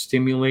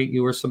stimulate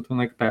you or something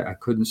like that. I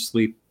couldn't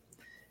sleep,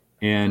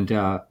 and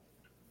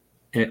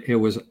it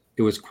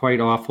was quite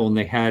awful. And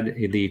they had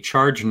the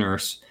charge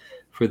nurse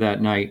for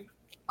that night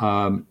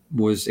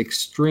was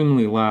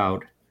extremely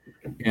loud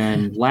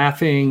and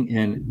laughing,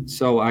 and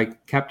so I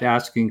kept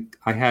asking.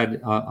 I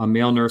had a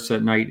male nurse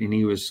that night, and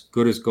he was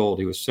good as gold.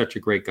 He was such a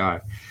great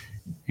guy.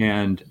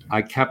 And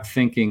I kept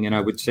thinking, and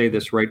I would say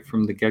this right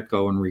from the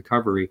get-go in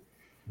recovery,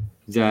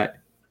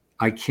 that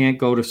I can't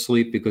go to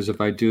sleep, because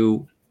if I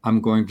do, I'm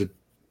going to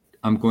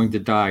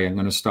die. I'm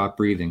going to stop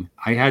breathing.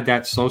 I had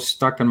that so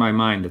stuck in my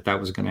mind that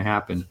was going to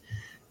happen,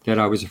 that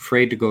I was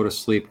afraid to go to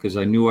sleep because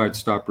I knew I'd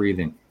stop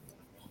breathing.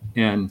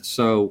 And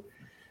so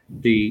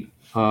the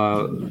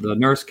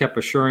nurse kept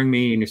assuring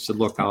me, and he said,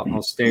 look,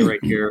 I'll stay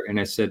right here. And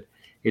I said,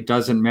 it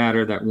doesn't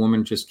matter. That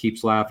woman just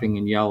keeps laughing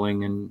and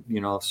yelling. And,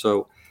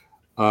 so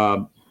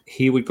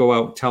he would go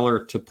out and tell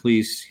her to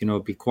please,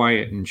 be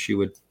quiet. And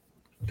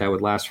that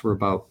would last for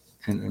about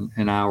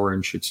an hour,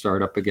 and she'd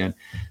start up again.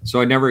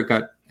 So I never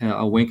got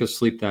a wink of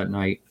sleep that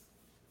night,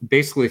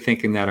 basically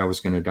thinking that I was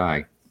going to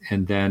die.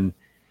 And then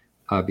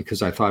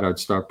because I thought I'd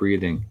stop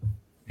breathing.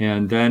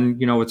 And then,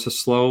 it's a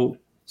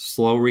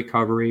slow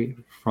recovery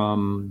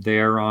from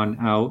there on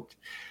out.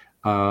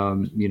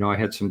 I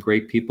had some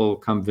great people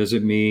come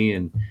visit me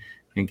and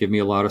give me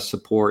a lot of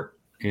support.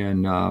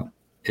 And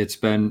it's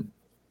been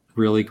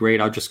really great.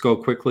 I'll just go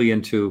quickly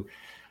into,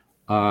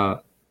 I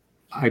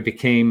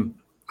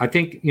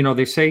think,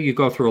 they say you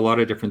go through a lot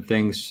of different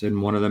things.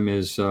 And one of them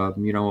is,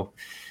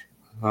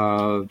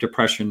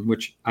 depression,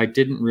 which I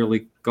didn't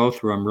really go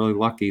through. I'm really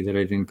lucky that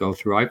I didn't go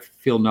through. I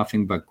feel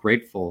nothing but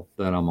grateful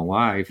that I'm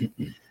alive.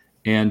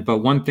 But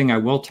one thing I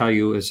will tell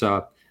you is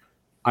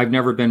I've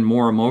never been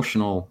more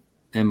emotional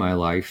in my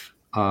life.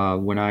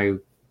 When I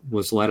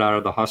was let out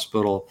of the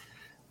hospital,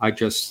 I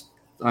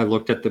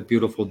looked at the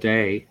beautiful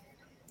day,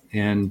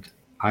 and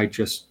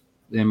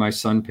my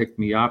son picked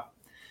me up,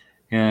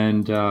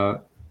 and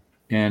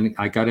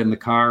I got in the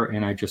car,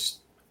 and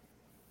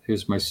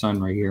here's my son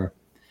right here.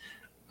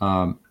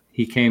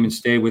 He came and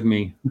stayed with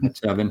me at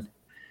 7.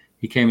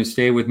 He came and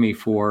stayed with me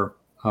for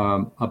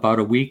about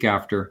a week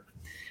after.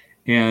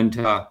 And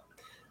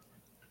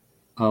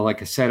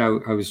like I said,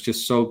 I was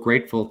just so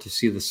grateful to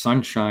see the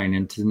sunshine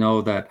and to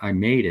know that I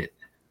made it.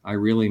 I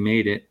really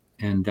made it,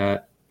 and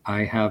that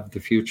I have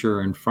the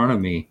future in front of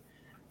me.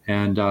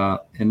 And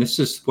this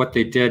is what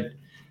they did.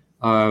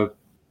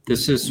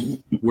 This is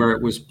where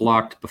it was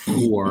blocked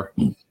before,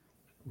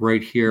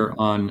 right here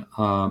on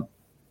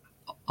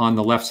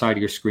the left side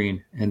of your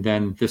screen. And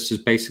then this is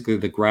basically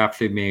the graft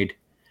they made.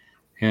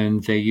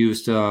 And they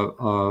used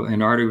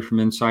an artery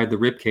from inside the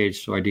rib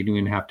cage, so I didn't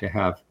even have to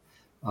have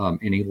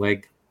any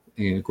leg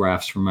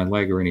grafts from my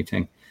leg or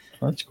anything.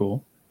 That's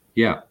cool.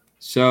 Yeah.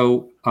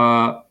 So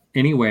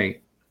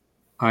anyway,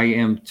 I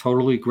am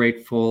totally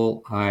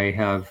grateful.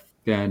 I'm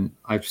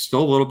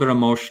still a little bit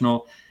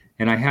emotional,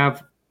 and I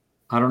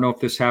don't know if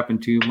this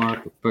happened to you,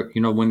 Mark, but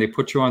when they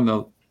put you on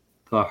the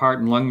heart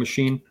and lung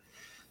machine,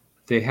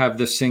 they have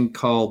this thing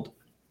called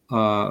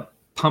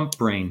pump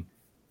brain.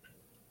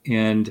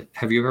 And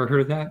have you ever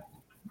heard of that?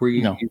 Where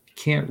you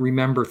can't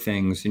remember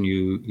things, and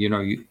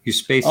you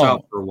space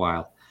out for a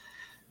while,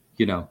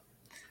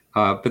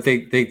 but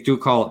they do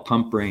call it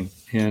pump brain.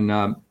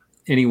 And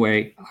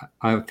anyway,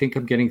 I think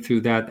I'm getting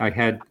through that. I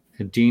had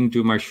Dean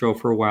do my show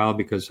for a while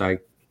because I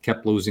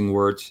kept losing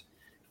words.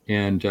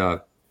 And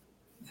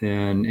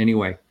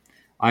anyway,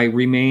 I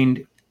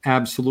remained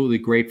absolutely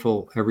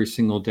grateful every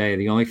single day.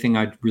 The only thing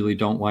I really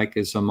don't like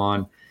is I'm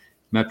on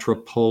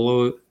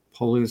Metropolo.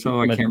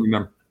 I can't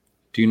remember.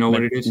 Do you know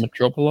what it is?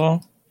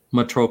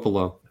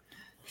 Metropolo.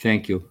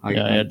 Thank you.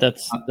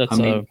 That's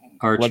a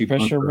blood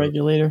pressure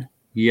regulator.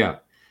 Yeah.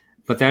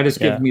 But that has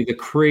given me the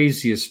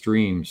craziest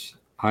dreams.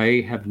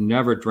 I have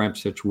never dreamt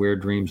such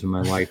weird dreams in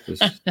my life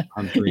as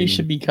I'm dreaming. You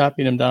should be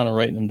copying them down and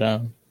writing them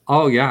down.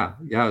 Oh, yeah.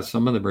 Yeah.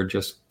 Some of them are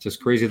just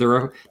crazy.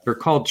 They're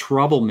called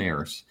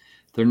troublemares.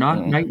 They're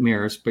not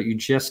nightmares, but you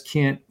just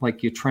can't,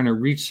 like, you're trying to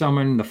reach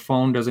someone, the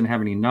phone doesn't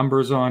have any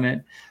numbers on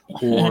it,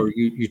 or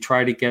you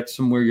try to get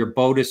somewhere, your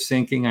boat is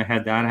sinking. I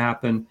had that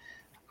happen.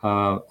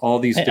 All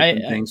these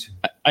different things.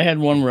 I had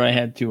one where I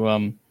had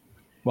to,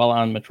 while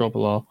on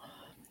Metropolo,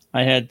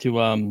 I had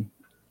to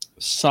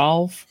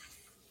solve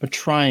a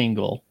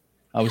triangle.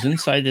 I was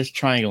inside this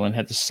triangle and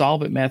had to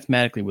solve it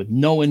mathematically with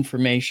no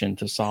information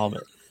to solve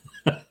it.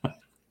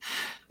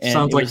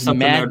 Sounds like something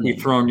that would be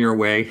thrown your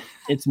way.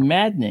 It's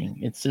maddening.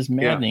 It's just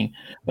maddening.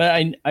 Yeah.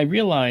 But I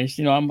realized,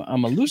 I'm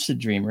a lucid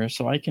dreamer,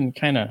 so I can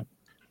kind of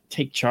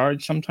take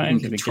charge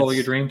sometimes. You can control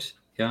your dreams?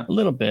 Yeah. A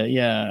little bit,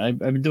 yeah. I've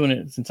been doing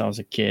it since I was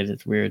a kid.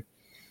 It's weird.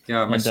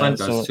 Yeah, my son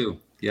does too.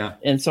 Yeah.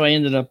 And so I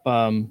ended up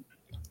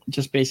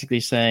just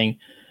basically saying,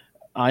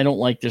 I don't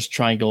like this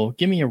triangle.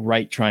 Give me a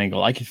right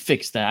triangle. I can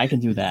fix that. I can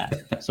do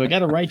that. So I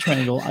got a right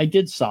triangle. I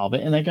did solve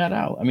it, and I got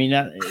out. I mean,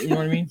 you know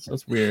what I mean? So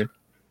it's weird.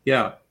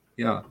 Yeah.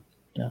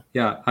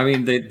 I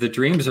mean, the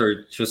dreams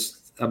are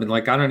just, I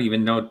don't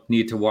even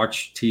need to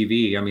watch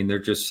TV. I mean, they're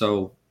just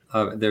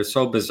they're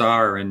so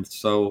bizarre and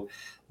so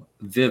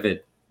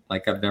vivid,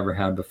 like I've never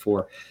had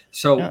before.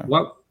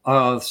 So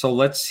so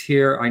let's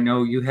hear, I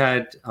know you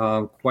had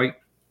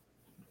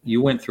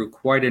you went through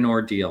quite an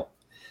ordeal.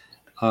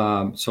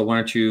 So why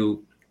don't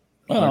you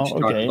talk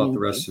about the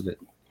rest of it?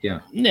 Yeah.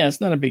 Yeah,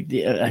 it's not a big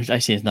deal. I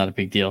say it's not a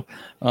big deal.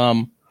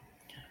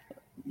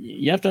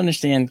 You have to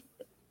understand,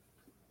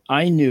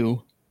 I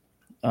knew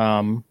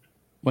when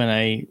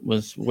I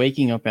was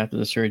waking up after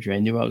the surgery, I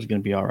knew I was going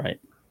to be all right.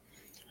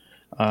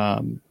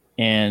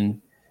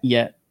 And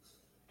yet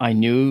I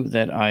knew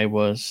that I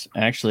was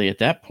actually at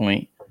that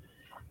point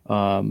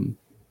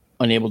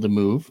unable to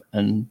move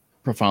and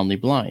profoundly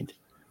blind.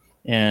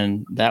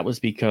 And that was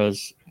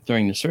because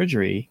during the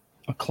surgery,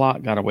 a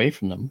clot got away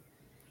from them,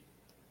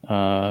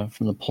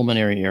 from the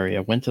pulmonary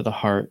area, went to the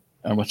heart,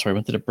 went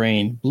to the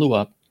brain, blew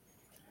up,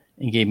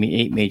 and gave me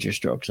 8 major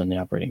strokes on the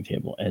operating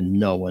table, and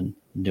no one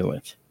knew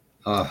it.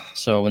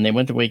 So when they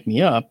went to wake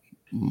me up,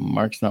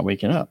 Mark's not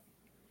waking up.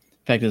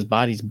 In fact, his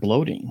body's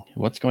bloating.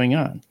 What's going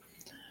on?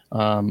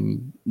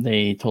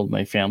 They told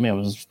my family I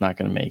was not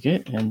going to make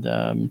it,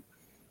 and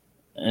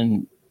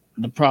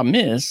the problem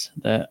is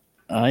that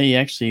I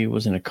actually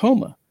was in a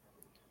coma,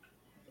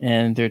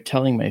 and they're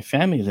telling my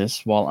family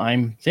this while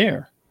I'm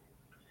there.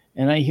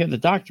 And I hear the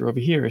doctor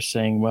over here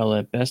saying, well,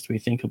 at best, we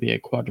think he'll be a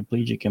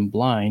quadriplegic and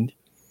blind.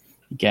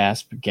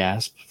 Gasp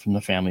from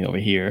the family over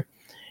here.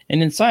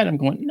 And inside, I'm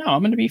going, no,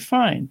 I'm going to be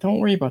fine. Don't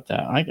worry about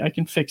that. I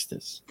can fix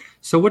this.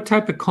 So what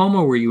type of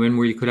coma were you in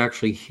where you could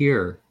actually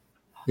hear?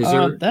 Is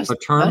there a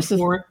term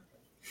for it?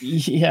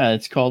 Yeah,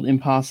 it's called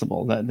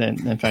impossible. That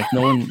in fact,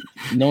 no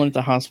one at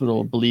the hospital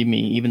will believe me,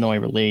 even though I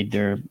relayed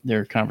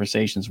their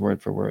conversations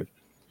word for word.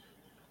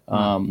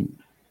 Um,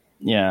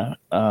 yeah,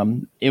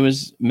 it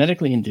was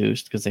medically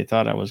induced because they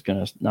thought I was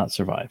going to not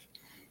survive.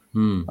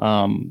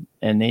 And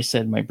they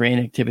said my brain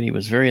activity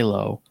was very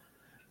low,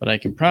 but I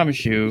can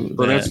promise you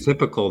Well, that that's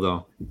typical,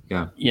 though.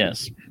 Yeah.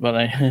 yes, but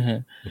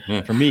I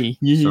for me,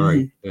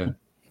 Sorry. Yeah.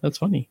 that's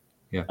funny.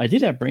 Yeah. I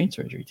did have brain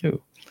surgery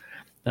too.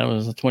 That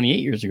was 28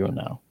 years ago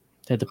now.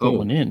 They had to put Oh.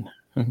 one in.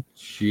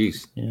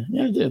 Jeez.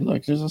 Yeah, I did.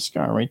 Look, there's a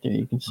scar right there.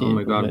 You can see Oh it.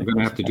 my God. We're going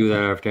to have to do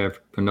that after I have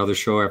another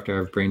show after I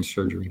have brain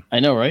surgery. I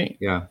know, right?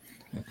 Yeah.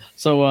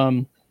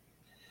 So,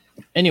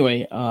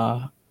 anyway,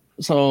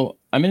 so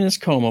I'm in this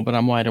coma, but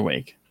I'm wide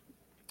awake.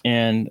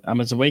 And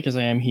I'm as awake as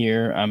I am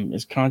here. I'm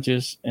as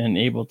conscious and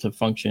able to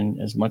function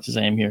as much as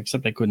I am here,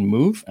 except I couldn't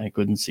move. I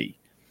couldn't see.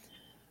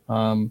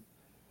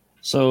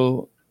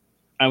 So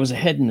I was a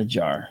head in the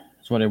jar,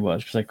 is what I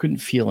was, because I couldn't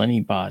feel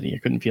any body. I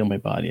couldn't feel my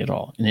body at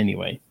all in any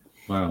way.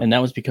 Wow. And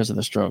that was because of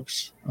the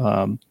strokes.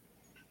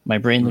 My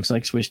brain looks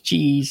like Swiss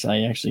cheese.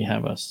 I actually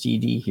have a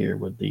CD here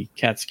with the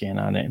CAT scan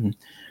on it. And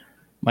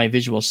my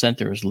visual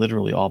center is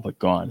literally all but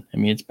gone. I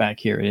mean, it's back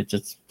here.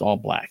 It's all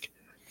black.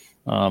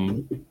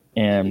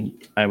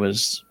 And I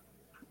was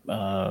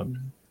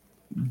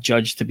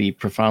judged to be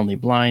profoundly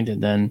blind.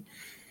 And then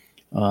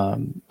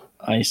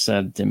I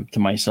said to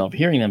myself,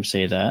 hearing them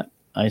say that,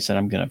 I said,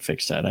 I'm going to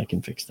fix that. I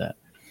can fix that.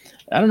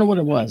 I don't know what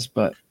it was,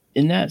 but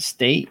in that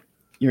state,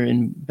 you're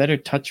in better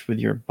touch with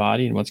your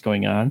body and what's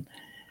going on.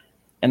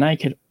 And I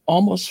could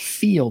almost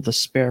feel the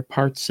spare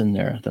parts in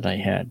there that I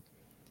had.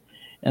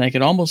 And I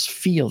could almost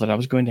feel that I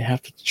was going to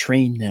have to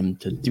train them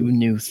to do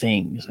new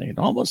things. I could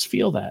almost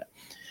feel that.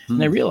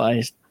 And I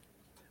realized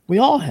we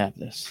all have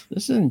this.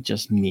 This isn't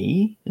just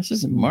me. This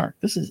isn't Mark.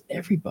 This is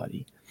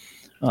everybody.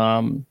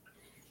 So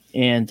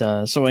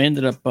I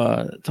ended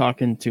up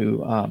talking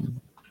to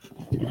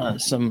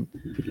some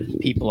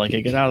people. Like,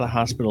 I got out of the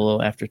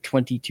hospital after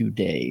 22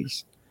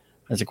 days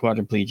as a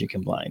quadriplegic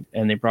and blind.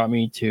 And they brought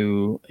me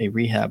to a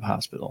rehab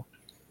hospital.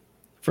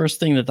 First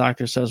thing the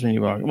doctor says when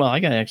you walk, well, I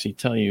got to actually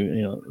tell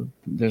you,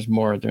 there's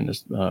more during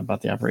this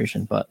about the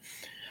operation, but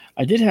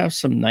I did have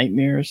some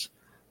nightmares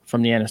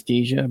from the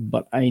anesthesia,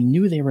 but I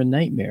knew they were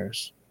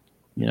nightmares.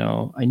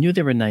 I knew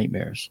they were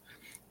nightmares,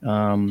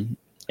 and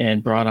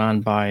brought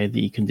on by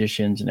the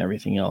conditions and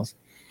everything else.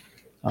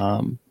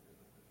 I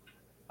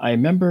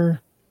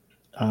remember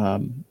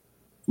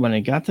when I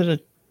got to the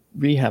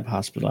rehab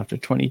hospital after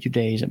 22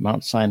 days at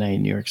Mount Sinai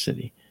in New York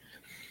City.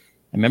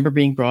 I remember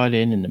being brought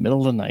in the middle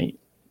of the night,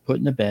 put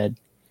in the bed,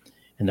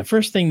 and the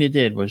first thing they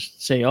did was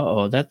say,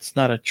 "Uh-oh, that's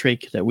not a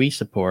trach that we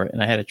support,"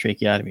 and I had a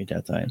tracheotomy at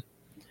that time.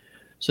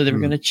 So they were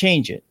going to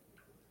change it.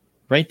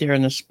 Right there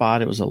in the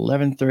spot, it was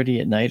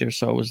 11:30 at night or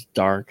so. It was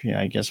dark.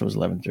 I guess it was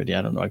 11:30.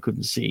 I don't know. I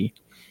couldn't see.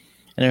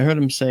 And I heard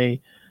him say,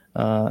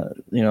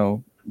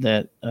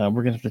 that we're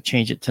going to have to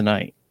change it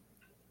tonight.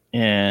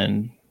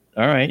 And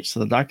all right, so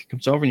the doctor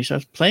comes over and he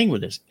starts playing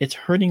with this. It's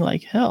hurting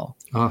like hell.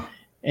 Oh.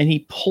 And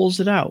he pulls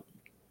it out.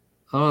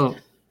 Oh.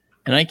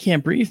 And I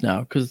can't breathe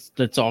now because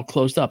it's all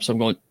closed up. So I'm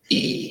going,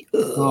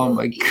 oh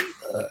my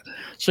God.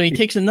 So he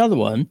takes another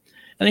one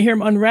and I hear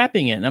him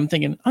unwrapping it. And I'm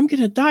thinking, I'm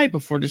going to die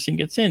before this thing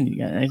gets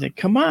in. And I said,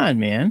 come on,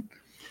 man.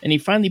 And he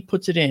finally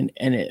puts it in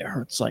and it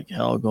hurts like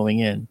hell going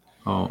in.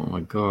 Oh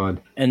my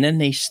God. And then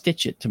they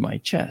stitch it to my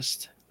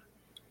chest.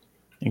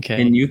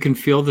 Okay. And you can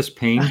feel this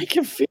pain? I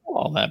can feel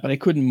all that, but I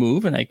couldn't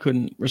move and I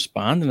couldn't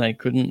respond and I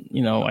couldn't,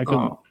 I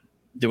couldn't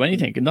do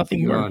anything.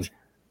 Nothing worked.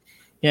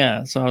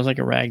 Yeah. So I was like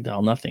a rag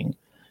doll, nothing.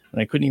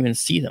 And I couldn't even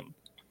see them.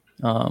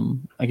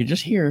 I could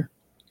just hear.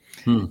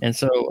 And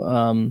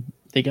so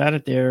they got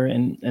it there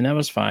and that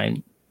was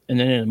fine. And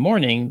then in the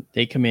morning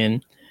they come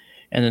in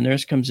and the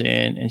nurse comes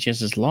in and she has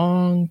this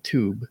long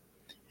tube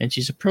and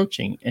she's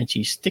approaching and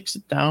she sticks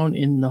it down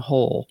in the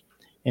hole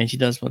and she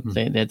does what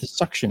they had to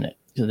suction it.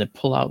 So they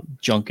pull out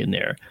junk in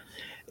there.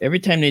 Every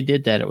time they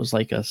did that, it was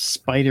like a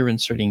spider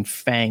inserting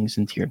fangs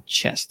into your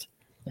chest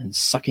and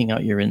sucking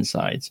out your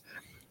insides.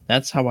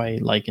 That's how I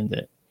likened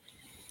it.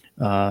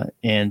 So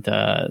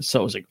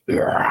it was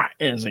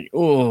like,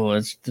 oh,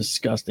 it's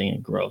disgusting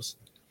and gross.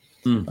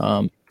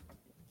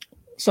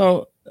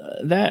 So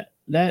that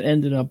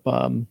ended up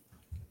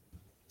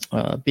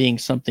being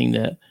something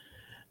that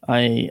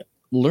I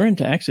learned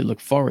to actually look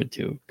forward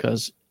to,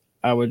 because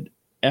I would,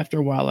 after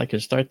a while, I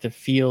could start to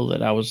feel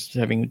that I was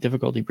having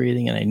difficulty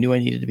breathing and I knew I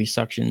needed to be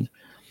suctioned.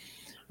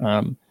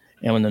 And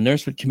when the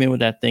nurse would come in with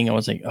that thing, I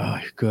was like, oh,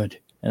 good.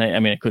 And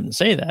I couldn't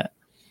say that.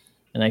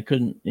 And I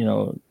couldn't,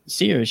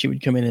 see her. She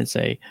would come in and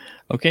say,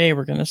 okay,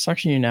 we're going to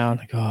suction you now. I'm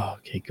like, oh,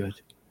 okay, good.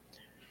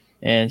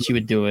 And she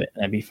would do it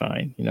and I'd be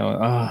fine.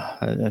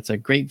 That's a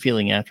great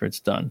feeling after it's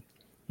done.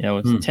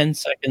 It's 10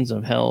 seconds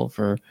of hell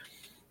for,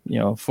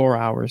 4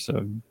 hours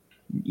of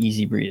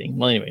easy breathing.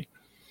 Well, anyway.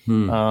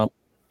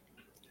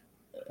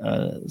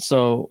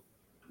 So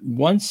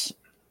once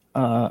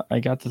I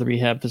got to the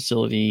rehab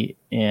facility,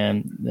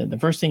 and the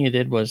first thing he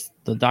did was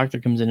the doctor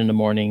comes in the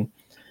morning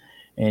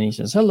and he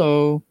says,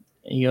 hello.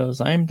 He goes,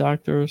 I'm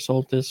Dr.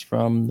 Soltis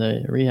from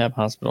the rehab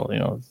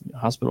hospital,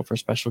 hospital for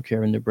special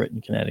care in New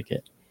Britain,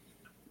 Connecticut.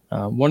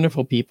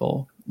 Wonderful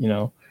people,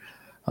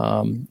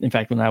 In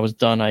fact, when I was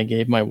done, I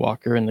gave my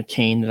walker and the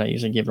cane that I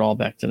usually give it all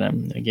back to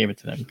them. I gave it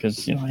to them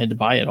because, I had to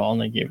buy it all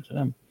and I gave it to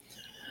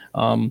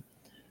them.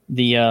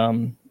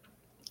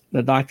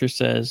 The doctor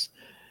says,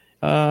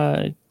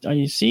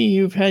 you see,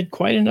 you've had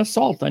quite an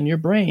assault on your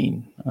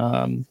brain.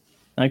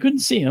 I couldn't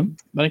see him,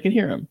 but I could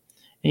hear him.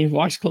 And he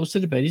walks close to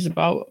the bed. He's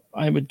about,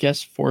 I would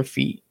guess, 4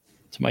 feet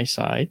to my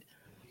side.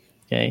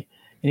 Okay.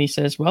 And he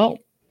says, well,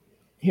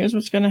 here's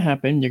what's going to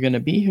happen. You're going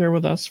to be here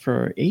with us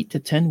for 8 to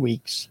 10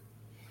 weeks.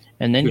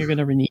 And then you're going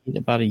to need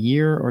about a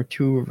year or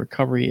two of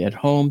recovery at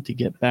home to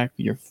get back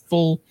your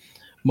full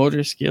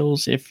motor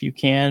skills if you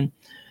can.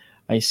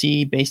 I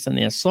see, based on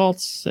the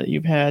assaults that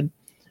you've had,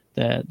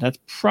 that's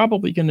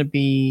probably going to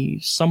be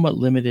somewhat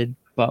limited,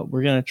 but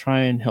we're going to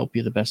try and help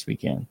you the best we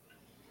can.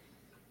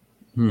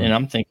 And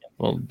I'm thinking,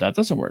 well, that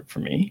doesn't work for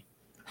me.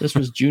 This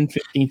was June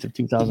 15th of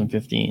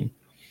 2015.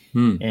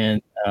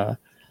 And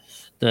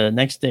the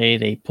next day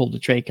they pulled the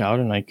trach out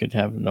and I could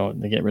have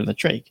they get rid of the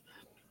trach.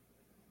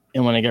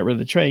 And when I got rid of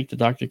the trach, the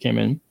doctor came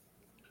in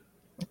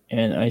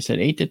and I said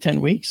 8 to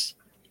 10 weeks,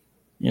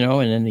 and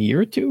in a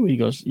year or two, he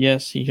goes,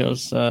 yes. He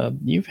goes,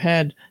 you've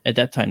had, at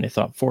that time, they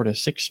thought 4 to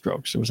 6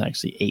 strokes. It was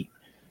actually 8.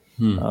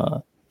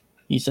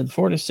 He said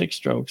 4 to 6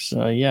 strokes.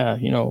 Yeah,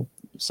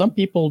 some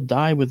people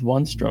die with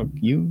 1 stroke.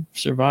 You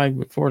survived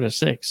with 4 to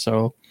 6.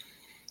 So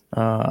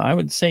I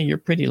would say you're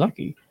pretty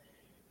lucky.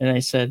 And I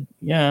said,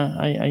 yeah,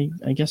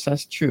 I guess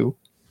that's true.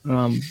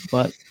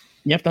 But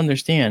you have to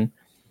understand,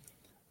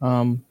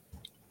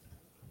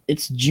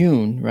 it's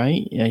June,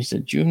 right? Yeah, he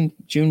said June.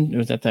 It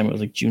was that time. It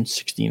was like June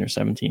 16 or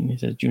 17. He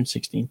said June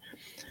 16.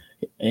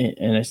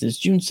 And I said, it's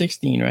June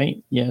 16,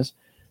 right? Yes.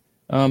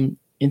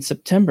 In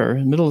September,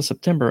 middle of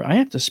September, I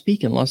have to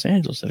speak in Los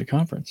Angeles at a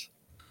conference.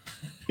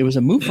 It was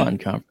a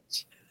MUFON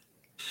conference,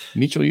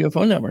 Mutual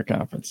UFO Network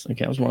conference.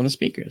 Okay, I was one of the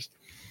speakers.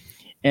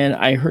 And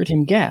I heard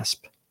him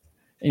gasp.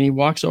 And he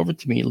walks over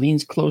to me,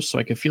 leans close so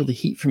I could feel the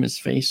heat from his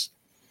face.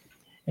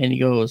 And he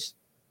goes,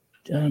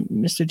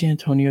 Mr.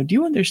 D'Antonio, do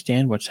you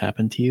understand what's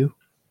happened to you?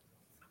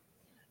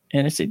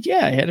 And I said,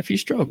 yeah, I had a few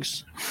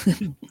strokes.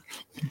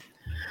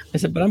 I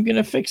said, but I'm going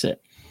to fix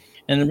it.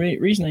 And the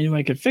reason I knew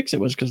I could fix it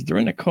was because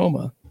during a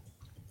coma,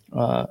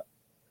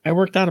 I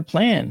worked out a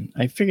plan.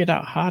 I figured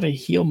out how to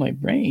heal my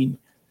brain.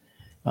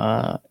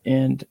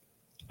 And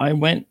I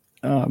went,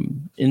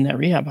 in that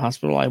rehab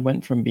hospital, I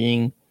went from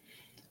being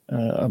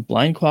a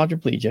blind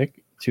quadriplegic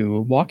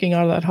to walking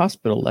out of that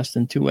hospital less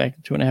than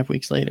 2.5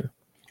 weeks later.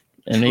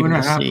 And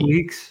 2.5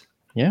 weeks?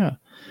 Yeah.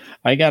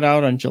 I got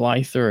out on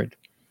July 3rd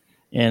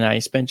and I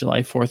spent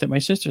July 4th at my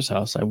sister's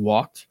house. I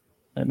walked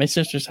at my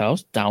sister's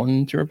house down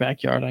into her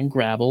backyard on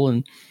gravel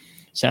and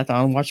sat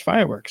down and watched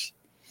fireworks.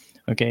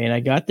 Okay. And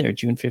I got there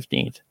June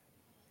 15th.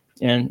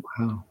 And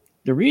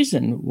the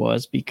reason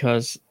was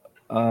because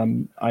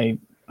I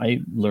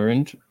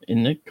learned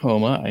in the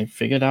coma, I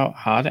figured out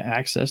how to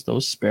access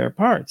those spare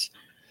parts.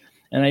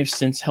 And I've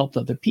since helped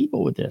other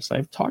people with this.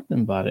 I've talked to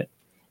them about it.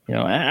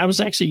 I was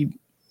actually,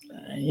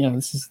 I know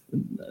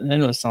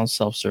it sounds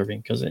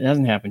self-serving because it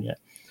hasn't happened yet,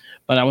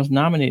 but I was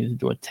nominated to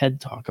do a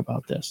TED talk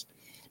about this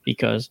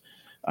because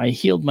I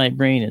healed my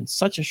brain in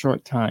such a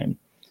short time.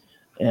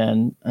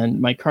 And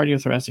my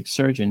cardiothoracic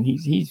surgeon,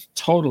 he's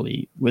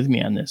totally with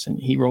me on this. And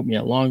he wrote me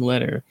a long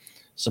letter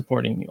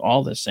supporting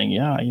all this, saying,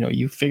 yeah,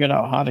 you figured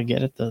out how to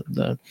get at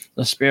the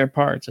spare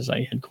parts, as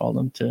I had called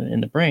them,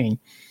 in the brain.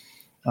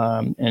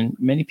 And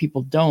many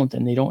people don't,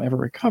 and they don't ever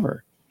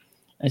recover.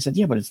 I said,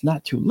 yeah, but it's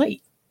not too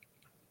late.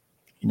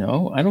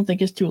 I don't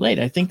think it's too late.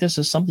 I think this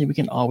is something we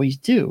can always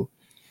do.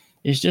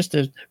 It's just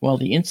the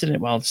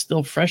incident, while it's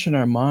still fresh in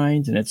our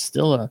minds and it's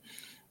still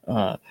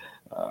an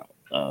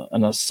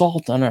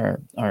assault on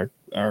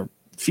our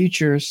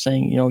future,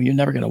 saying, you're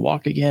never going to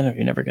walk again, or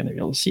you're never going to be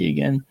able to see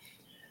again.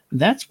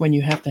 That's when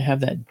you have to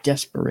have that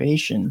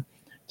desperation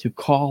to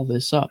call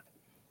this up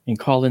and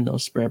call in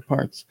those spare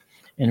parts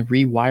and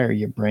rewire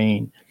your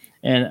brain.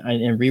 And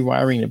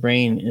rewiring the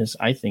brain is,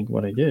 I think,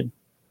 what I did.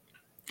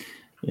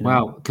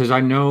 Wow, because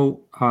I know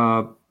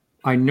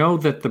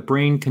that the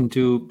brain can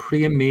do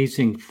pretty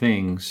amazing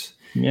things.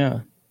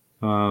 Yeah.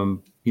 I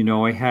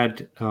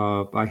had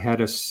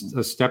a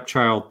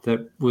stepchild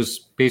that was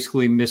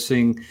basically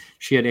missing.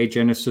 She had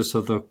agenesis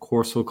of the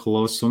corpus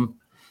callosum,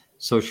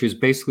 so she was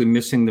basically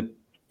missing the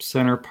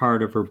center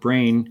part of her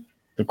brain.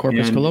 The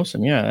corpus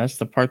callosum, yeah, that's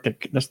the part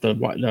that's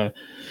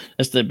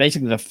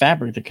basically the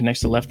fabric that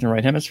connects the left and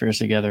right hemispheres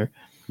together.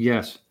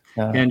 Yes,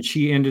 and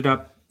she ended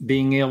up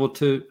being able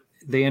to.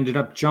 They ended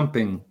up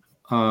jumping.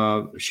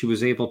 She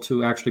was able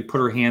to actually put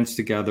her hands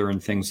together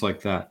and things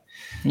like that.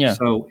 Yeah.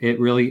 So it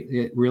really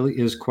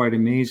is quite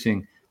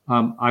amazing.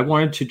 I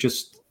wanted to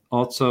just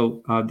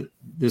also,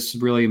 this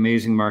is really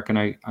amazing, Mark. And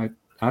I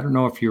don't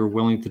know if you're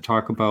willing to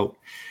talk about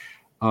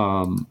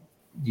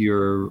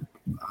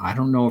I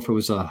don't know if it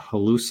was a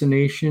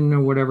hallucination or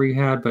whatever you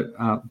had, but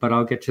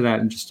I'll get to that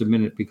in just a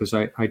minute, because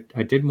I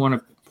did want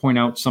to point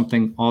out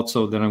something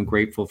also that I'm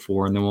grateful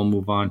for, and then we'll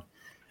move on.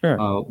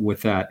 Sure.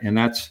 with that. And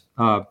that's,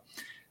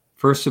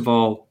 first of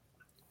all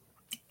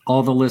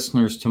the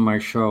listeners to my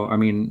show, I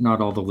mean,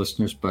 not all the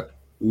listeners, but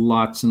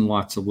lots and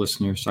lots of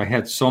listeners. I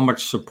had so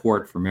much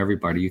support from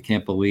everybody. You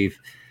can't believe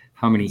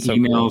how many So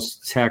emails,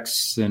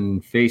 texts,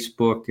 and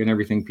Facebook and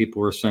everything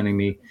people were sending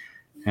me.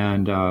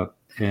 And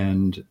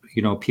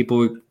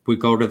people would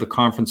go to the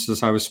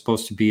conferences I was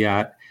supposed to be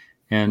at,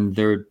 and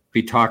they'd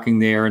be talking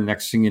there. And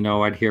next thing you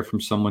know, I'd hear from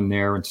someone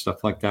there and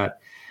stuff like that.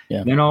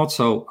 Yeah. Then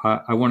also,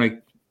 I want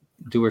to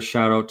do a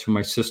shout out to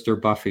my sister,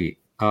 Buffy.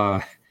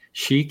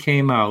 She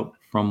came out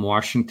from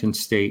Washington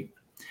State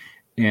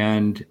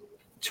and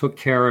took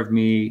care of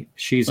me.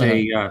 She's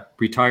a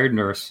retired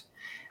nurse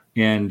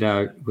and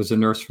was a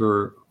nurse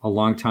for a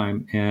long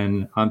time.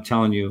 And I'm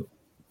telling you,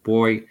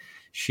 boy,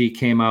 she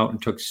came out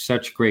and took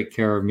such great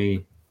care of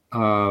me.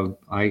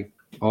 I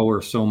owe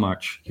her so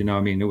much. I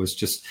mean, it was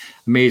just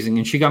amazing.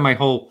 And she got my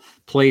whole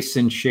place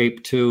in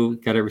shape too,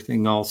 got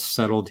everything all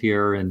settled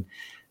here. And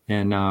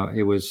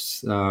it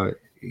was,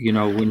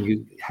 when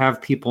you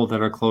have people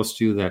that are close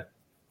to you that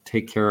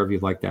take care of you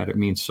like that, it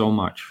means so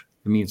much.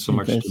 It means so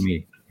much to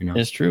me.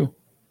 It's true.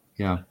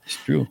 Yeah, it's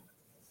true.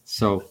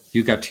 So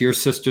you got to your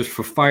sisters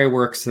for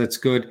fireworks. That's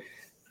good.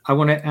 I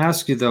want to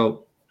ask you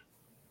though,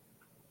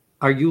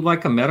 are you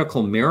like a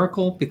medical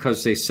miracle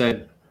because they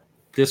said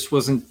this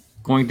wasn't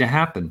going to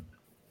happen?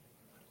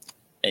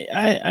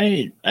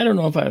 I don't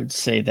know if I would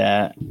say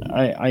that.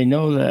 I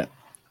know that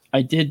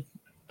I did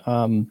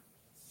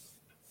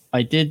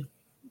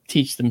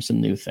teach them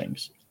some new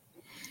things.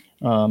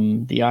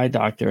 The eye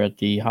doctor at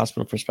the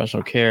hospital for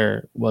special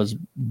care was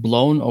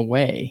blown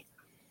away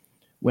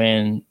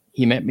when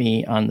he met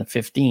me on the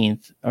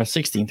 15th or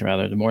 16th,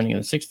 rather, the morning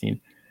of the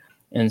 16th,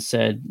 and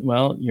said,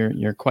 well,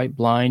 you're quite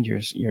blind.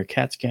 Your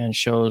CAT scan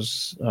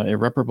shows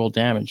irreparable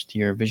damage to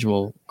your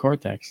visual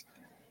cortex.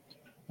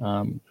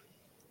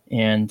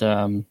 And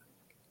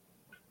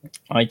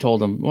I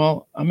told him,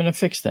 well, I'm going to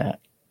fix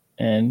that.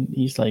 And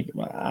he's like,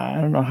 well,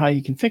 I don't know how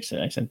you can fix it.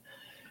 I said,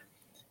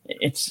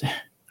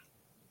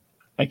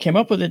 I came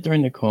up with it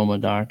during the coma,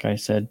 doc. I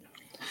said,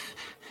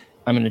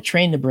 I'm going to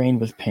train the brain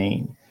with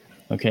pain.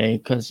 Okay.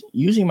 Because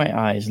using my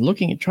eyes,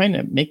 trying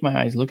to make my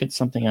eyes look at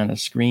something on a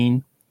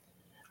screen,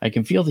 I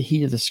can feel the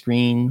heat of the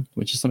screen,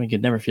 which is something I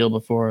could never feel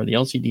before. The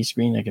LCD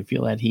screen, I can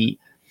feel that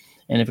heat.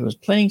 And if it was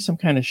playing some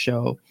kind of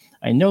show,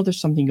 I know there's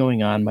something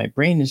going on. My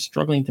brain is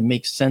struggling to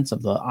make sense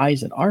of the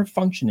eyes that are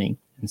functioning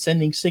and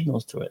sending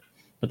signals to it.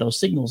 But those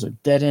signals are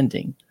dead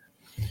ending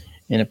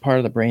in a part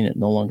of the brain that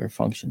no longer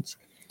functions.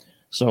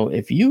 So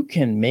if you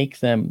can make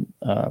them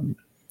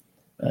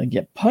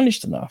get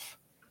punished enough,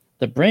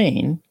 the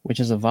brain, which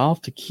has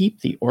evolved to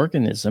keep the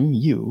organism,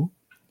 you,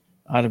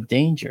 out of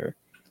danger,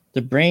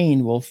 the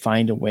brain will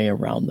find a way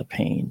around the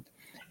pain.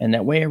 And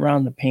that way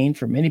around the pain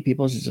for many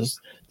people is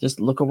just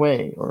look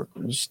away or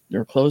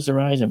close their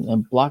eyes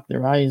and block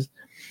their eyes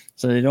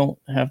so they don't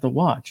have to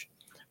watch.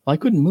 Well, I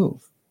couldn't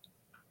move.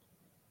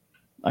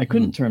 I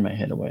couldn't turn my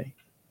head away.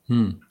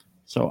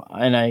 So,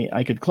 and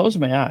I could close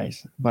my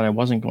eyes, but I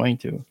wasn't going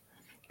to,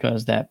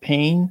 because that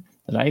pain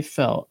that I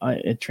felt,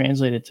 it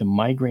translated to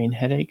migraine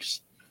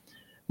headaches.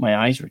 My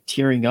eyes were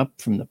tearing up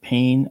from the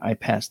pain. I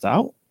passed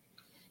out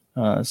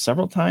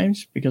several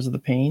times because of the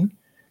pain.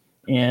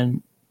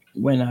 And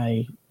when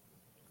I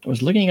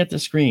was looking at the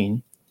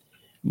screen,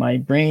 my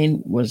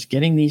brain was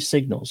getting these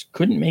signals,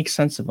 couldn't make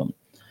sense of them.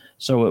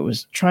 So it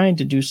was trying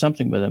to do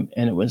something with them.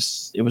 And it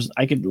was,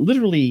 I could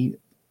literally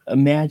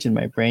imagine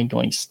my brain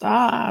going,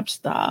 stop,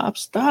 stop,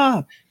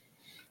 stop.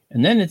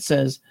 And then it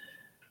says,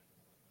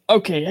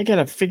 okay, I got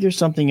to figure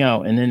something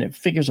out. And then it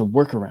figures a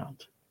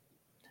workaround.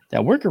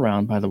 That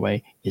workaround, by the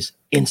way, is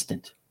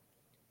instant.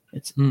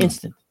 It's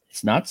instant.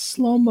 It's not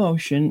slow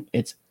motion.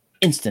 It's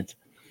instant.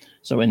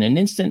 So in an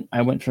instant,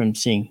 I went from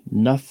seeing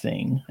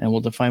nothing, and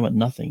we'll define what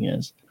nothing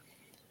is,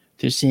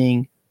 to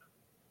seeing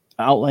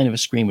an outline of a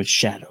screen with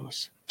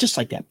shadows. Just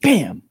like that.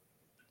 Bam!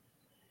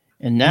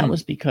 And that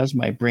was because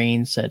my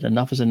brain said,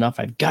 enough is enough.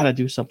 I've got to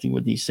do something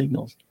with these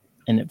signals.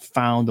 And it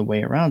found a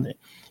way around it.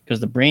 Because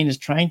the brain is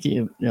trying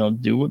to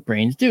do what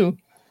brains do.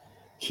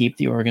 Keep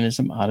the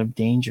organism out of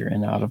danger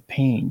and out of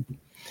pain.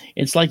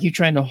 It's like you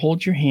trying to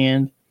hold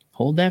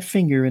that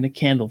finger in a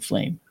candle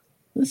flame.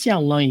 Let's see how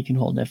long you can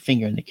hold that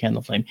finger in the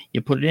candle flame.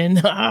 You put it in,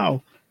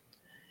 ow!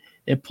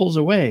 It pulls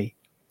away.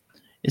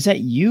 Is that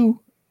you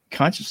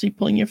consciously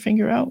pulling your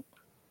finger out?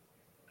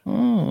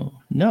 Oh,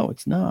 no,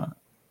 it's not.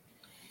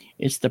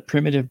 It's the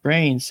primitive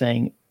brain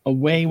saying,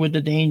 away with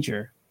the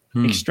danger.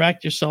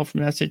 Extract yourself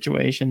from that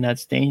situation.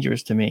 That's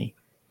dangerous to me.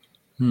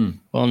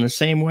 Well, in the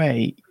same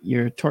way,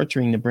 you're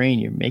torturing the brain.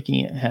 You're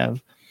making it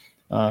have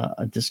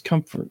a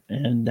discomfort,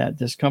 and that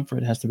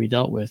discomfort has to be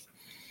dealt with.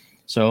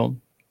 So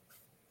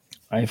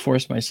I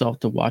forced myself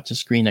to watch a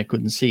screen I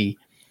couldn't see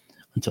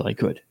until I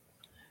could.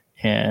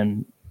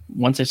 And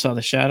once I saw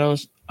the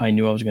shadows, I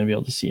knew I was going to be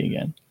able to see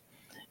again.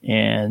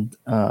 And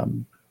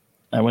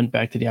I went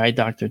back to the eye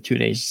doctor 2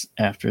 days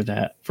after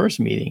that first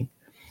meeting,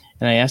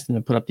 and I asked him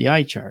to put up the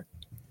eye chart.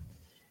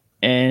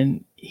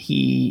 And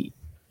he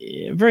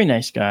very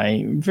nice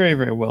guy, very,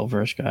 very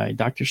well-versed guy.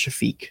 Dr.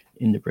 Shafiq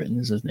in Britain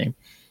is his name,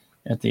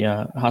 at the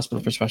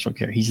Hospital for Special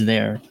Care. He's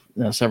there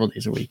several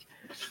days a week.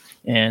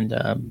 And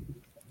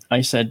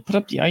I said, put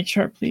up the eye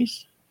chart,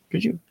 please.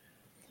 Could you?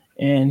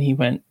 And he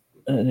went,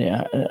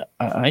 the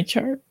eye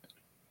chart?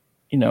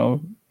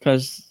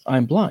 Because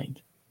I'm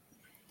blind.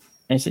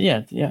 And I said,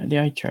 yeah, the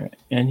eye chart.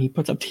 And he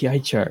puts up the eye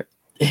chart,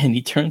 and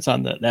he turns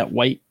on that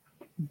white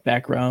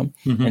background,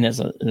 and there's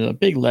a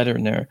big letter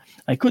in there.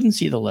 I couldn't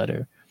see the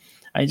letter.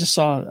 I just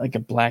saw like a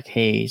black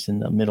haze in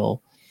the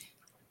middle,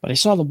 but I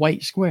saw the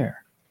white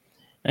square.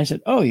 And I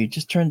said, oh, you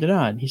just turned it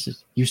on. He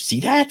says, you see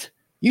that?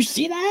 You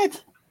see that?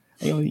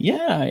 I go,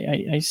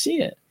 yeah, I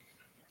see it.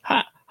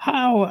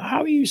 How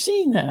are you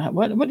seeing that?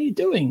 What are you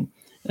doing?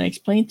 And I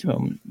explained to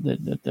him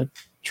the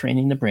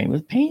training the brain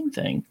with pain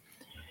thing.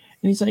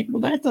 And he's like,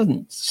 well, that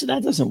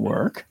doesn't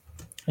work.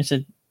 I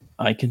said,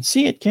 I can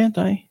see it, can't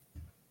I?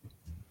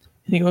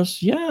 And he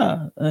goes,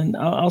 yeah, and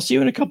I'll see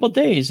you in a couple of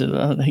days.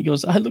 And he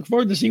goes, I look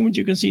forward to seeing what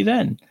you can see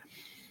then.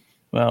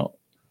 Well,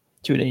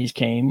 2 days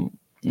came,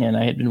 and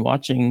I had been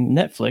watching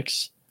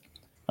Netflix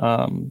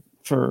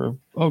for,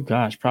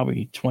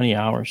 probably 20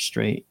 hours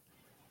straight.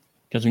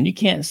 Because when you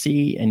can't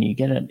see and you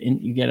get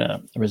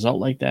a result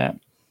like that,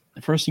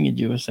 the first thing you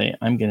do is say,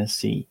 I'm going to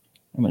see.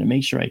 I'm going to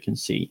make sure I can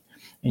see.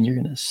 And you're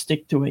going to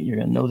stick to it. You're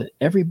going to know that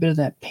every bit of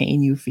that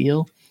pain you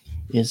feel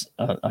is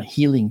a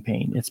healing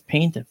pain. It's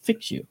pain to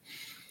fix you.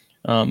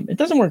 It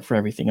doesn't work for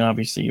everything,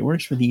 obviously. It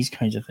works for these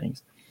kinds of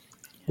things.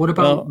 What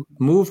about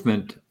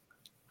movement?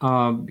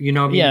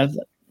 Yeah,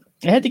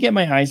 I had to get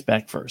my eyes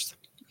back first.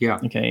 Yeah.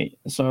 Okay.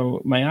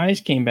 So my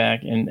eyes came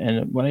back,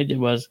 and what I did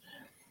was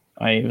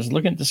I was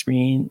looking at the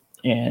screen,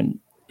 and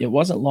it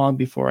wasn't long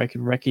before I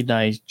could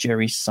recognize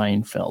Jerry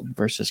Seinfeld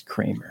versus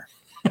Kramer.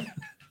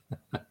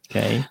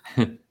 Okay.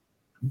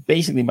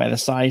 Basically, by the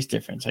size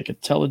difference, I could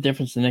tell the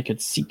difference, and I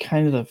could see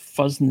kind of the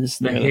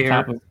fuzziness near the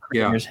top of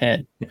Kramer's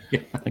head.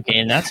 Yeah. Okay,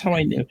 and that's how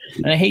I knew.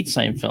 And I hate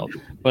Seinfeld,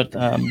 but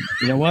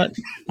you know what?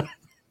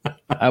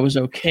 I was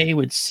okay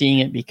with seeing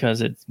it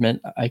because it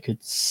meant I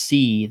could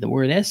see the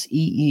word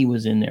SEE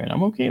was in there, and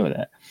I'm okay with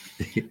that.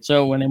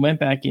 So when I went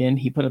back in,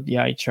 he put up the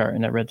eye chart,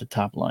 and I read the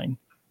top line.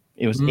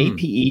 It was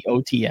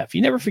APEOTF.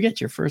 You never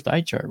forget your first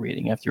eye chart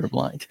reading after you're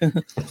blind.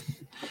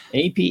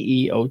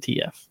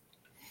 APEOTF.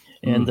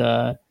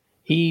 And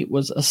he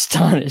was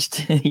astonished.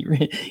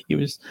 He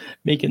was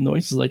making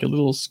noises like a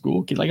little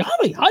school kid, like, how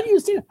do you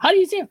see it? How do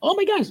you see it? Oh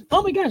my gosh.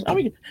 Oh my gosh. Oh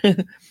my gosh.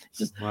 He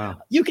says, wow.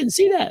 You can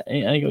see that.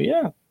 And I go,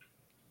 yeah.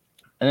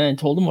 And I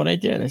told him what I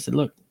did. I said,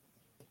 look,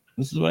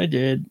 this is what I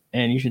did,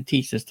 and you should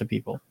teach this to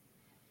people.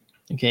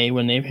 Okay,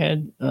 when they've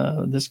had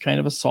this kind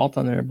of assault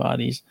on their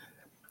bodies,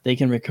 they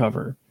can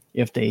recover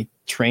if they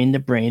train the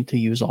brain to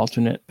use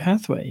alternate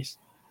pathways.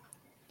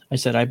 I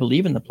said, I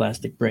believe in the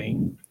plastic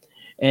brain.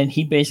 And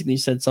he basically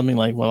said something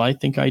like, well, I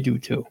think I do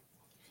too,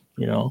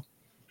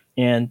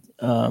 and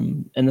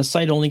the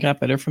sight only got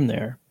better from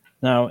there.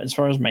 Now, as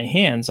far as my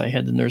hands, I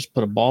had the nurse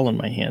put a ball in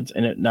my hands,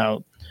 and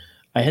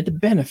I had the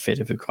benefit,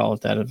 if you call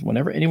it that, of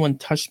whenever anyone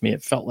touched me,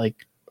 it felt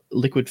like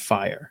liquid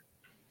fire.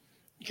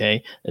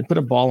 Okay. And put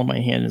a ball in my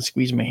hand and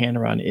squeeze my hand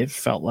around, it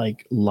felt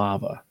like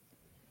lava.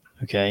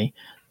 Okay.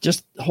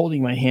 Just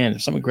holding my hand,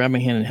 if someone grabbed my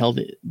hand and held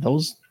it,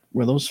 those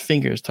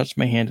fingers touched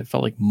my hand, it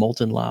felt like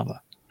molten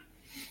lava.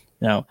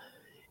 Now,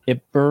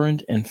 it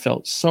burned and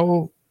felt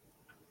so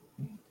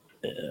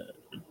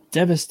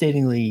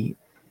devastatingly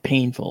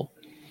painful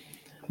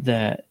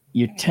that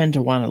you tend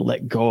to want to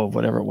let go of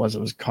whatever it was that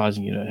was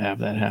causing you to have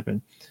that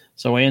happen.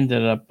 So I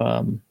ended up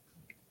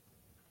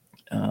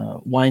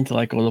wanting to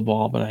let go of the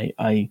ball, but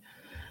I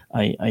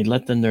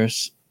let the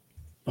nurse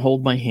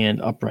hold my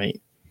hand upright,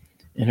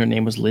 and her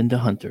name was Linda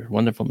Hunter,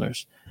 wonderful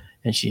nurse.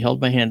 And she held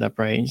my hand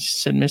upright, and she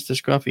said, Mr.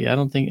 Scruffy, I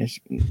don't think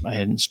I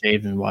hadn't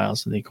shaved in a while,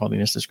 so they called me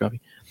Mr.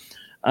 Scruffy.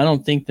 I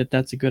don't think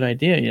that's a good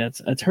idea. Yeah,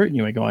 it's hurting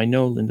you. I go, I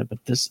know, Linda,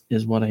 but this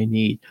is what I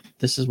need.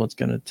 This is what's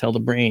going to tell the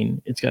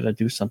brain it's got to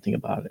do something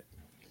about it.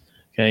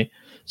 Okay.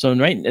 So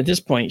right at this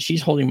point,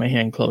 she's holding my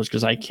hand closed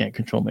because I can't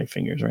control my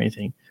fingers or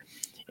anything.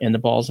 And the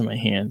ball's in my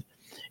hand.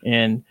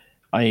 And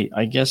I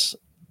guess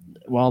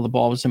while the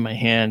ball was in my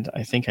hand,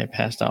 I think I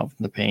passed out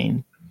from the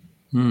pain.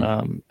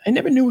 I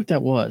never knew what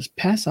that was.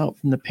 Pass out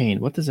from the pain.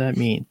 What does that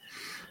mean?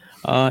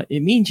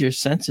 It means your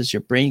senses,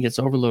 your brain gets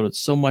overloaded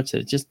so much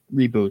that it just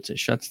reboots, it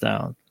shuts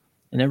down.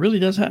 And that really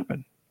does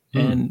happen.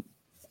 And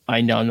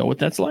I now know what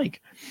that's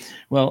like.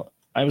 Well,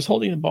 I was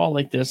holding the ball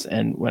like this,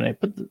 and when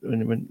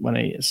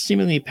I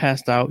seemingly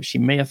passed out, she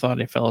may have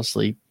thought I fell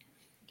asleep.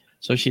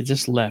 So she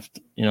just left,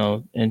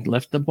 and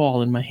left the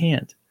ball in my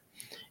hand.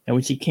 And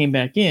when she came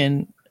back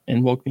in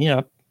and woke me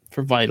up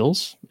for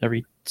vitals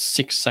every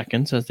 6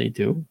 seconds, as they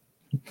do.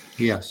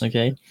 Yes.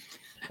 Okay.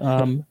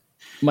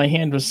 My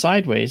hand was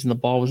sideways and the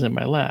ball was in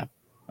my lap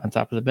on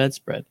top of the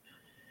bedspread.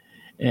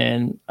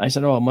 And I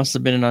said, oh, it must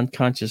have been an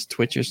unconscious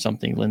twitch or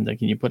something, Linda.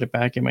 Can you put it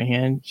back in my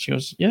hand? She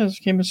goes, yes,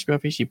 okay, Miss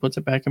Scruffy. She puts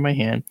it back in my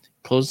hand,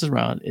 closes it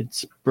around.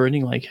 It's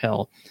burning like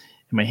hell.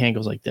 And my hand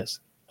goes like this.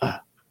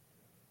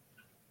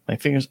 My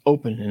fingers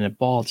open and the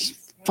ball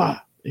just,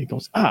 it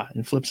goes,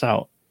 and flips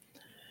out.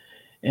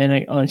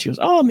 And she goes,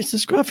 "Oh, Mr.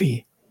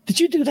 Scruffy, did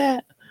you do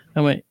that?"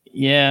 I went,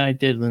 "Yeah, I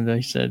did, Linda."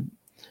 I said,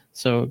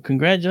 "So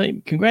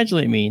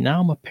congratulate me.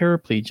 Now I'm a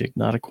paraplegic,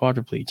 not a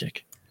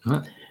quadriplegic."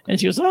 Huh? And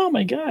she goes, "Oh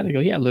my God." I go,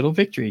 "Yeah, little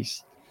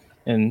victories."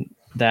 And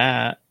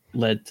that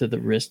led to the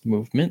wrist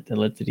movement, that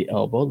led to the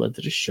elbow, led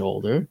to the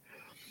shoulder.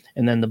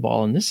 And then the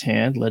ball in this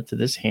hand led to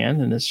this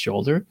hand and this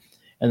shoulder.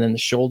 And then the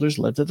shoulders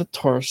led to the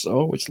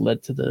torso, which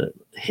led to the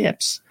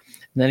hips.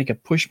 And then I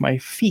could push my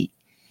feet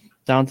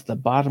down to the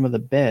bottom of the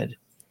bed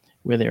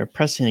where they were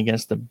pressing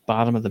against the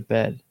bottom of the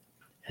bed.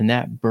 And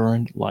that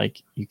burned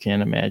like you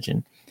can't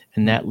imagine.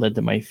 And that led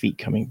to my feet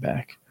coming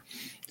back.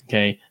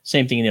 Okay.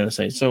 Same thing on the other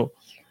side. So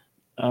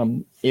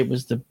it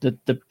was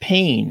the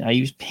pain. I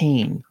used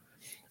pain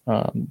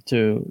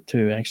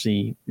to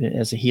actually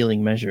as a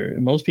healing measure.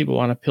 Most people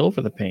want a pill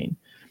for the pain.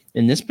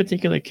 In this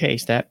particular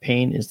case, that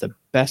pain is the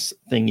best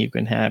thing you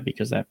can have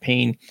because that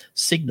pain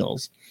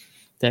signals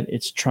that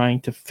it's trying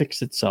to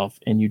fix itself,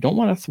 and you don't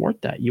want to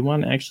thwart that. You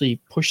want to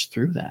actually push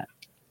through that.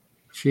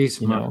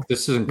 Jeez, Mark,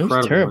 this is incredible. It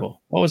was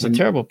terrible. What was a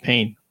terrible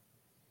pain?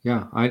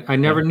 Yeah, I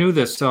never knew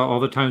this. All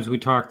the times we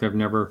talked, I've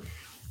never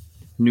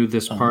knew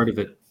this part of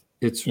it.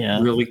 It's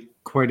really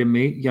quite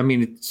amazing. I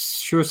mean, it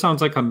sure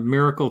sounds like a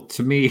miracle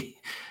to me.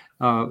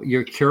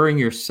 You're curing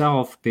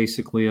yourself,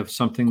 basically, of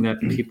something that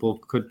people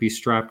could be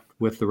strapped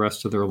with the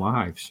rest of their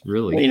lives,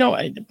 really.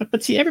 Well,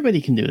 but see, everybody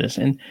can do this.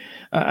 And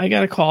I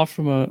got a call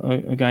from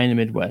a guy in the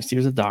Midwest. He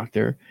was a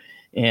doctor,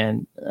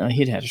 and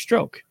he'd had a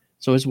stroke.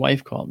 So his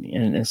wife called me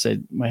and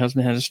said, "My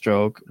husband had a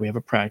stroke. We have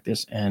a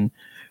practice, and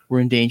we're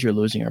in danger of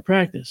losing our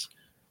practice."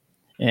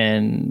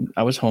 And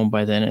I was home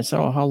by then. I said,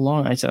 "Oh, how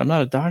long?" I said, "I'm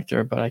not a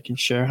doctor, but I can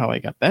share how I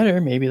got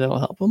better. Maybe that'll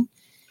help him."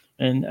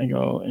 And I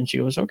go, and she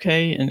goes,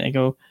 "Okay." And I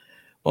go,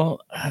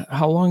 "Well,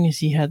 how long has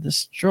he had this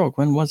stroke?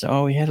 When was it?"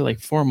 "Oh, he had it like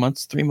 4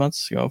 months, 3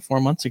 months ago, 4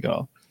 months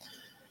ago."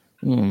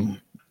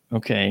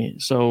 Okay.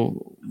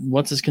 So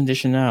what's his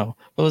condition now?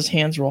 Well, his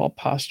hands are all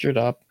postured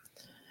up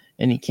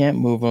and he can't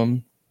move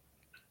them.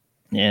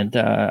 And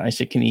I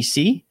said, "Can he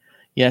see?"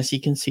 "Yes, he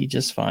can see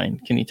just fine."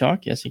 "Can he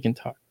talk?" "Yes, he can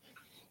talk."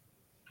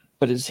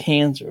 But his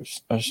hands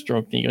are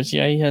stroked. And he goes,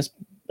 "Yeah, he has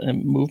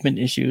movement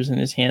issues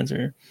and his hands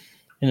are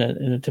in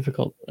a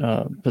difficult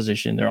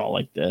position. They're all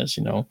like this,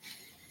 you know."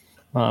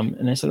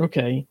 And I said,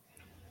 "Okay,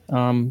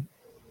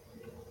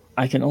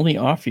 I can only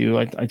offer you."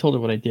 I told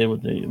her what I did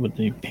with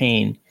the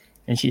pain,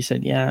 and she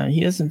said, "Yeah, he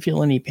doesn't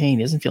feel any pain.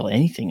 He doesn't feel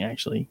anything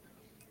actually."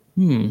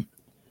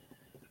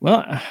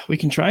 Well, we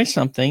can try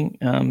something.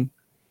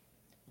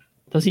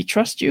 Does he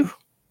trust you?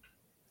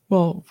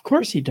 Well, of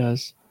course he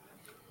does.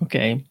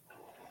 Okay,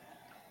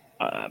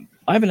 I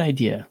have an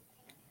idea.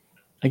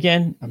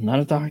 Again, I'm not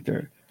a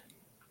doctor,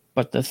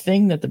 but the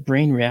thing that the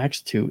brain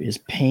reacts to is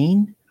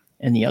pain,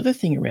 and the other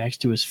thing it reacts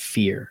to is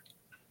fear.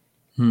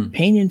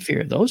 Pain and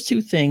fear. Those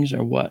two things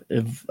are what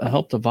have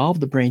helped evolve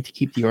the brain to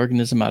keep the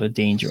organism out of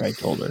danger, I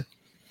told her.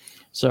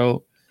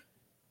 So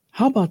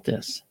how about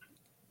this?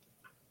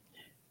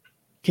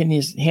 Can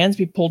his hands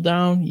be pulled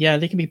down? Yeah,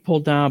 they can be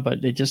pulled down,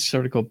 but they just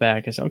sort of go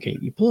back. I said, "Okay,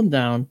 you pull them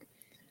down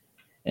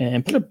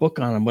and put a book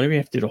on them, whatever you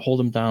have to do to hold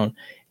them down,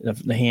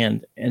 the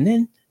hand, and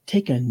then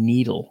take a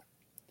needle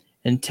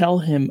and tell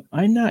him,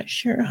 'I'm not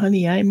sure,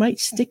 honey, I might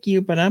stick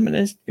you, but I'm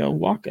going to go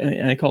walk.'"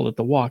 And I call it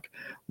the walk.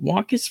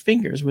 Walk his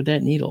fingers with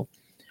that needle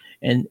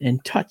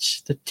and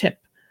touch the tip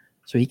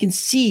so he can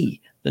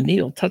see the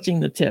needle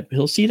touching the tip.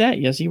 He'll see that?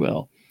 Yes, he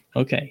will.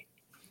 Okay.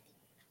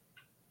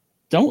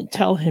 Don't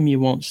tell him you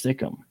won't stick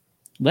him.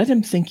 Let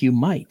him think you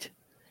might.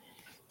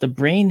 The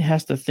brain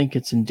has to think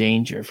it's in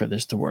danger for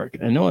this to work.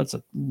 I know it's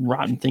a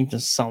rotten thing to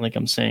sound like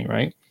I'm saying,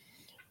 right?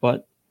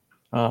 But,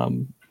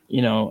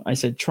 I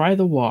said, try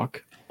the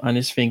walk on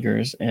his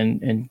fingers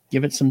and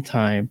give it some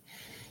time.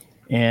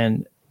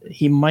 And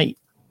he might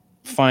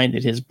find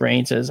that his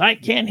brain says, "I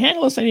can't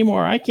handle this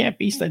anymore. I can't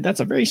be,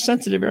 that's a very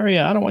sensitive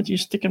area. I don't want you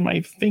sticking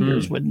my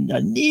fingers with a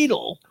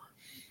needle."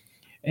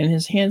 And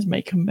his hands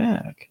might come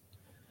back.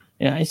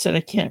 And I said,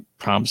 I can't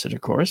promise it,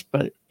 of course,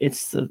 but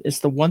it's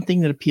the one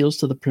thing that appeals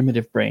to the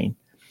primitive brain.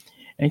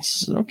 And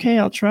she said, "Okay,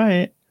 I'll try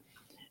it."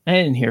 I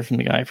didn't hear from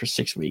the guy for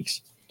 6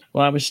 weeks.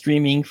 Well, I was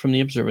streaming from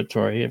the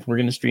observatory. If we're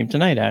going to stream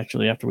tonight,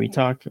 actually, after we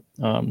talk,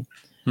 I'm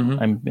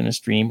going to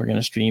stream. We're going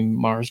to stream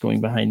Mars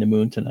going behind the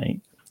moon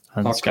tonight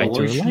on Sky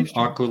Tour live stream.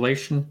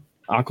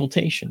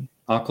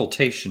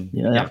 Occultation.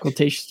 Yeah,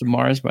 occultation to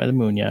Mars by the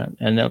moon. Yeah,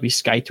 and that'll be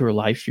Sky Tour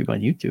live stream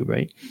on YouTube,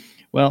 right?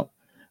 Well,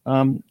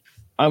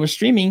 I was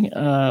streaming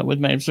with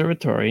my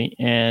observatory,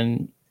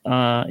 and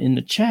in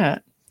the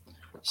chat,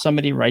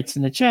 somebody writes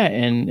in the chat,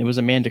 and it was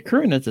Amanda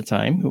Curran at the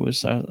time, who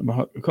was a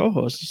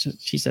co-host.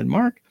 She said,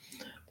 "Mark,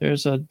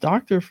 there's a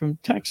doctor from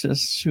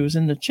Texas who's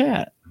in the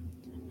chat."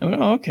 I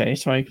went, "Oh, okay."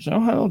 So I said,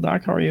 "Oh, hello,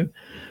 Doc. How are you?"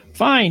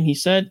 "Fine," he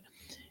said.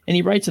 And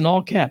he writes in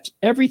all caps,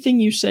 "Everything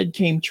you said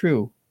came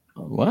true."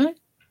 "What?"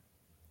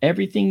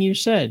 "Everything you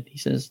said." He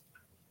says,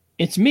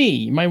 "It's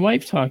me. My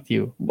wife talked to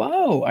you."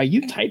 "Whoa, are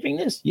you typing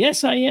this?"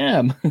 "Yes, I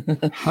am."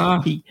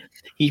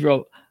 He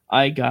wrote,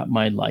 "I got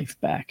my life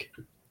back."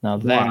 Now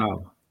that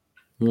Wow.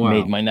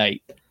 made my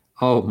night.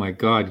 Oh my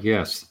God,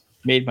 yes.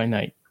 Made my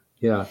night.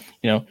 Yeah.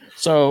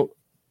 So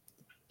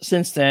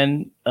since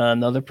then,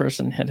 another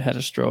person had had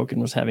a stroke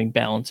and was having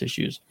balance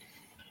issues.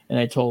 And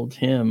I told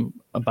him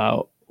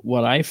about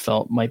what I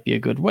felt might be a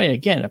good way.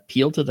 Again,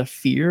 appeal to the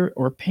fear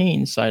or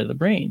pain side of the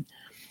brain.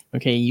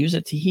 Okay, use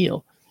it to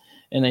heal.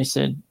 And I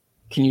said,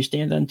 can you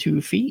stand on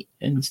 2 feet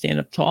and stand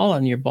up tall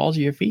on your balls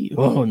of your feet?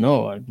 Oh,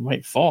 no, I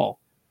might fall.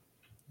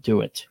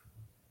 Do it.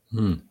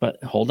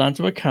 But hold on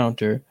to a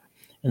counter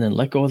and then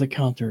let go of the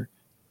counter.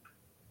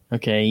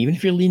 Okay, even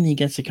if you're leaning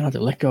against the counter,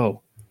 let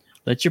go.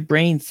 Let your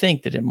brain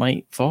think that it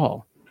might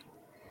fall.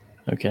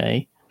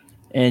 Okay,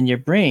 and your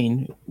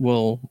brain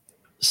will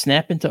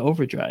snap into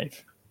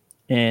overdrive,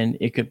 and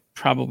it could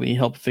probably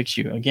help fix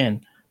you.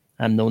 Again,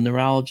 I'm no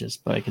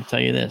neurologist, but I can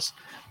tell you this.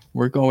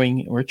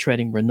 We're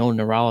treading where no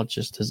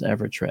neurologist has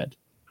ever tread.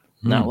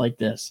 Not like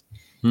this.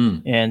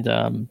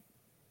 And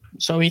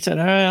so he said,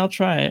 all right, I'll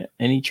try it.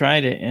 And he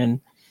tried it.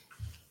 And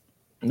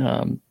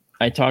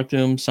I talked to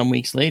him some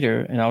weeks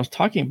later, and I was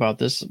talking about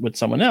this with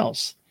someone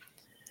else.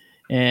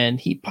 And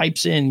he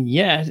pipes in,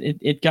 yeah,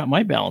 it got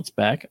my balance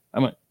back.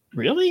 I'm like,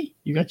 really?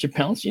 You got your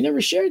balance? You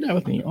never shared that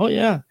with me. Oh,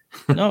 yeah.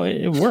 No,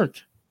 it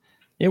worked.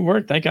 It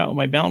worked. I got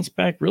my balance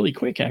back really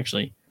quick,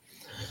 actually.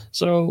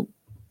 So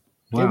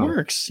It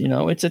works.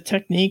 It's a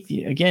technique.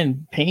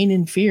 Again, pain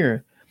and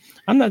fear.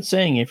 I'm not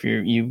saying if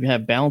you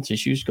have balance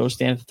issues, go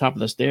stand at the top of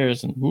the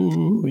stairs and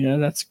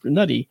that's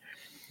nutty.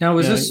 Now,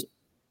 is this?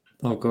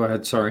 Oh, go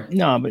ahead. Sorry.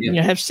 No, but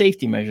have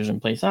safety measures in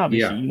place.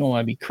 Obviously, you don't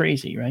want to be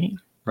crazy, right?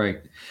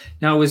 Right.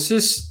 Now, is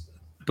this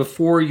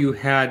before you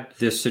had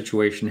this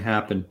situation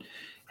happen?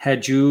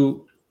 Had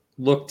you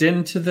looked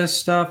into this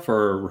stuff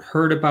or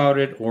heard about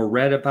it or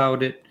read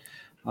about it?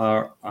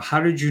 How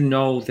did you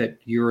know that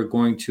you were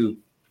going to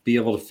be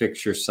able to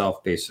fix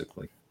yourself,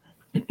 basically?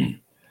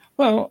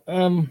 Well,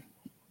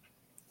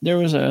 there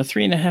was a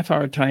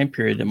 3.5-hour time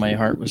period that my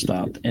heart was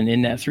stopped. And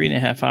in that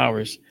 3.5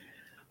 hours,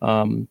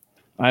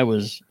 I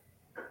was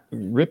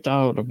ripped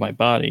out of my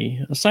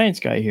body, a science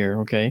guy here,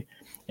 okay,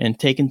 and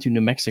taken to New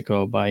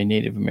Mexico by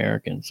Native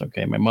Americans,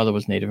 okay? My mother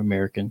was Native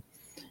American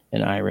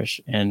and Irish,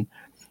 and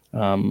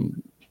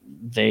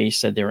they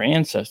said they were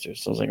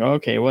ancestors. So I was like,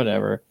 okay,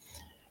 whatever.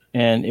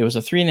 And it was a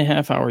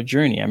 3.5-hour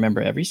journey. I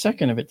remember every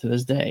second of it to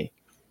this day,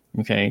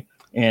 okay?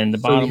 And the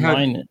bottom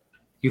line...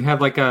 You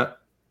had like a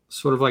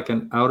sort of like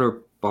an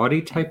outer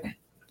body type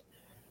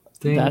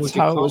thing?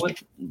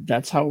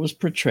 That's how it was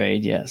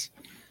portrayed, yes.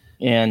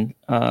 And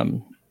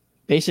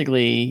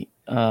basically,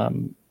 I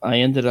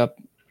ended up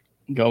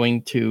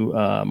going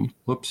to.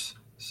 Whoops!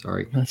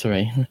 Sorry. That's all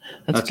right.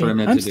 That's what I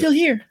meant to do. I'm still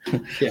here.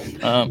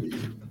 Yeah.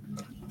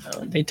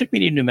 They took me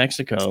to New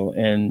Mexico,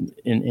 and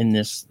in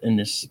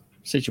this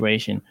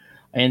situation,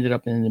 I ended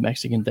up in the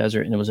Mexican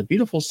desert, and it was a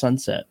beautiful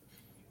sunset,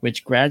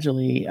 which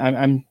gradually,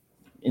 I'm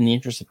in the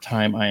interest of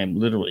time, I am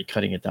literally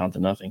cutting it down to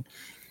nothing.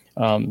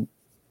 It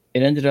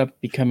ended up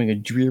becoming a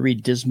dreary,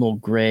 dismal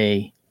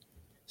gray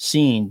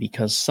scene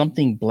because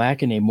something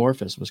black and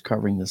amorphous was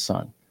covering the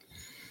sun.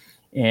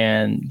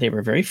 And they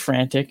were very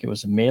frantic. It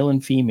was a male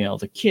and female.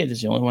 The kid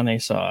is the only one I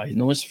saw. I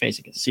know his face.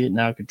 I could see it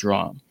now. I could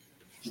draw him.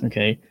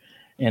 Okay.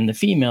 And the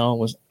female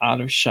was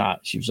out of shot.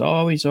 She was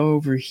always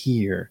over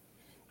here.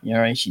 All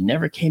right. She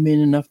never came in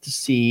enough to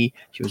see.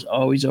 She was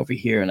always over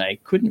here. And I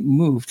couldn't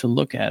move to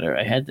look at her.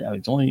 I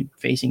was only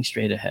facing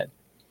straight ahead.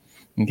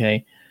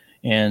 Okay.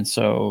 And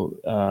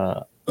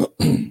so,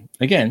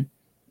 again,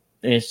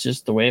 it's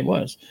just the way it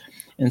was.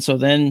 And so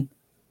then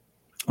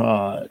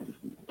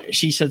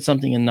she said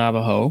something in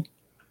Navajo,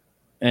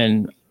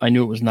 and I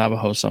knew it was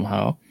Navajo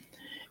somehow.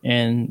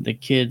 And the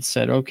kid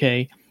said,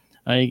 okay,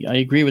 I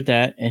agree with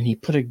that. And he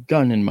put a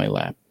gun in my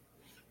lap,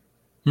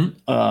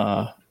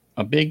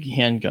 a big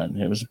handgun.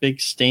 It was a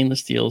big stainless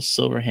steel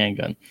silver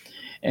handgun.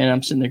 And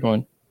I'm sitting there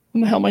going,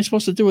 what the hell am I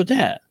supposed to do with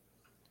that?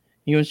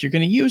 He goes, you're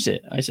going to use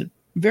it. I said,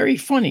 very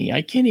funny.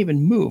 I can't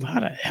even move.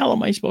 How the hell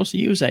am I supposed to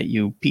use that,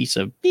 you piece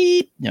of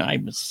beep?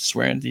 I was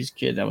swearing to these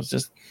kids. I was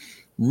just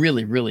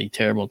really, really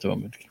terrible to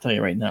him. I can tell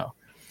you right now.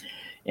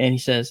 And he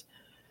says,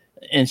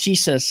 and she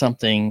says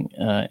something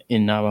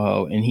in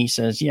Navajo, and he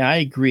says, yeah, I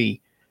agree.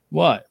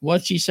 What?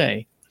 What'd she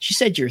say? She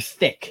said, you're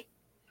thick.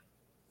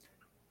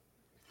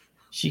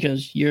 She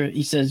goes,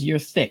 he says, you're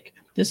thick.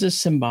 This is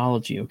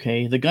symbology,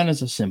 okay? The gun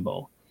is a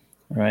symbol,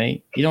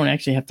 right? You don't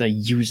actually have to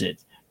use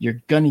it. You're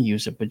going to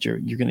use it, but you're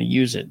going to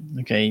use it,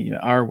 okay,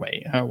 our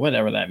way,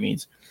 whatever that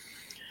means.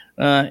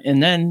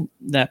 And then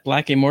that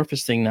black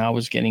amorphous thing now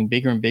was getting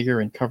bigger and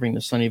bigger and covering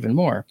the sun even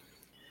more.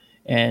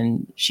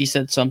 And she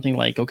said something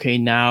like, okay,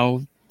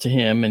 now to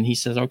him. And he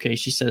says, okay,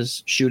 she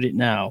says, shoot it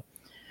now.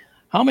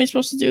 How am I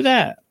supposed to do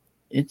that?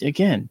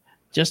 Again,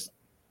 just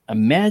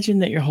imagine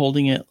that you're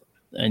holding it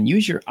and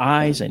use your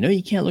eyes. I know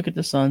you can't look at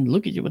the sun.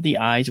 Look at it with the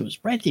eyes. It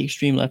was right at the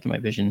extreme left of my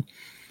vision.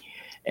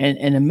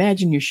 And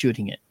imagine you're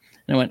shooting it.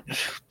 And I went,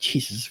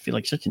 Jesus, I feel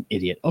like such an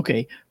idiot.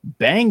 Okay,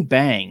 bang,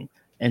 bang.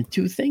 And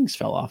 2 things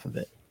fell off of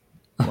it.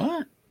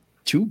 What?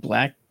 2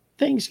 black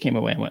things came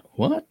away. I went,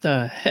 what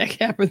the heck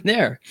happened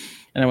there?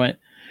 And I went,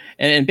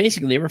 and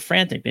basically they were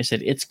frantic. They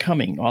said, it's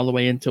coming all the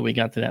way until we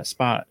got to that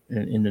spot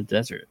in the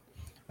desert.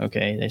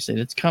 Okay. They said,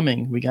 it's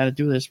coming. We got to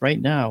do this right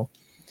now.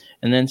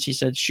 And then she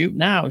said, shoot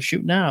now,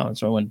 shoot now. And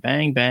so I went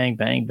bang, bang,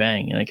 bang,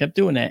 bang. And I kept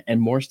doing that, and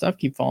more stuff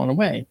keep falling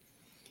away.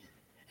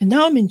 And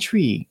now I'm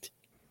intrigued.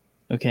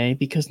 Okay.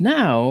 Because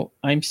now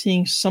I'm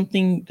seeing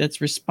something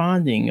that's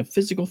responding, a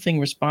physical thing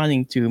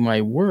responding to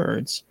my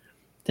words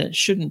that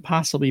shouldn't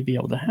possibly be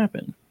able to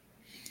happen.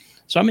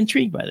 So I'm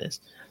intrigued by this.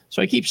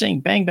 So I keep saying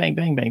bang, bang,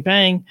 bang, bang,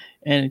 bang.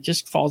 And it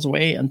just falls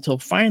away until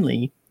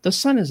finally the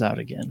sun is out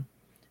again.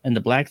 And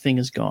the black thing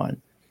is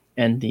gone.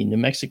 And the New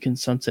Mexican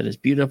sunset is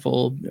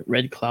beautiful.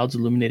 Red clouds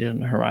illuminated on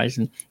the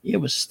horizon. It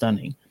was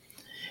stunning.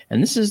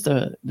 And this is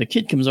the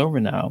kid comes over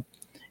now.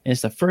 And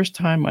it's the first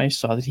time I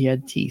saw that he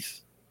had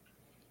teeth.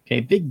 Okay,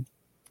 big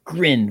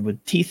grin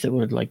with teeth that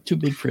were like too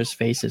big for his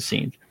face, it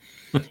seemed.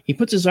 He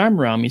puts his arm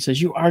around me. He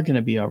says, you are going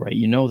to be all right.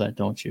 You know that,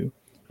 don't you?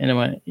 And I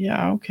went,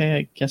 yeah, okay,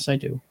 I guess I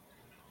do.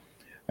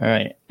 All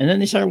right. And then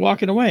they started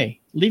walking away,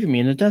 leaving me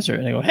in the desert.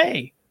 And I go,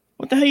 hey,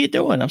 what the hell are you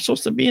doing? I'm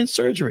supposed to be in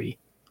surgery.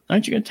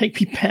 Aren't you going to take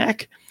me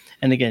back?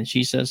 And again,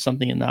 she says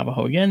something in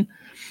Navajo again.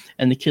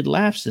 And the kid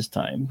laughs this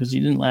time because he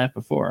didn't laugh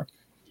before.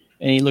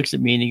 And he looks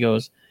at me and he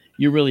goes,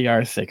 you really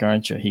are thick,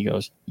 aren't you? He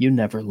goes, you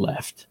never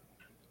left.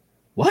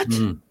 What?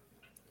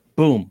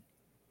 Boom.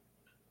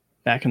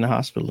 Back in the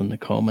hospital in the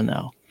coma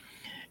now.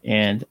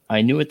 And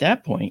I knew at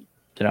that point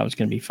that I was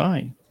going to be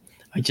fine.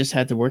 I just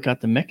had to work out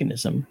the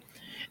mechanism.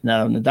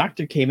 Now, when the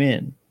doctor came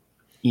in,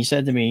 he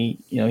said to me,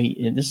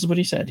 this is what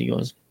he said. He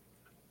goes,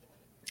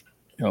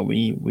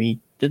 we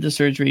did the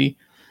surgery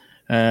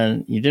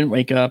and you didn't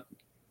wake up,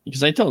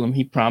 because I told him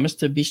he promised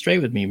to be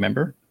straight with me.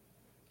 Remember?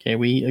 Okay.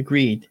 We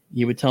agreed.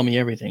 He would tell me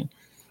everything.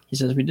 He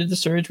says, we did the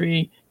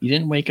surgery. You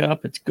didn't wake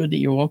up. It's good that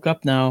you woke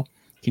up now.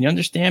 Can you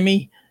understand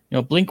me?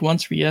 Blink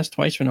once for yes,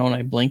 twice for no. And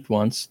I blinked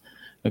once.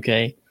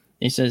 Okay.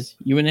 He says,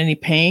 you in any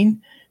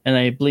pain? And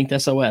I blinked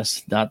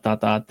SOS, ...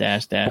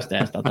 dash, ...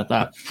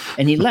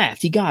 And he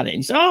laughed. He got it. And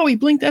he said, oh, he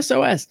blinked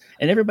SOS.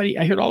 And everybody,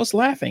 I heard all this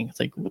laughing. It's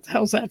like, what the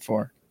hell's that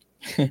for?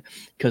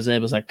 Because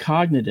it was a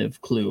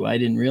cognitive clue. I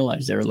didn't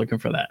realize they were looking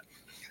for that.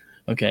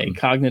 Okay.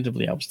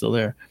 Cognitively, I was still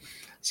there.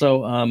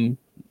 So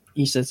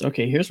he says,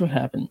 okay, here's what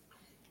happened.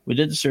 We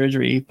did the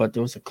surgery, but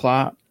there was a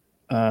clot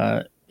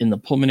in the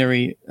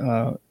pulmonary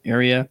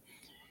area.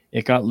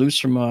 It got loose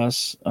from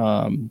us,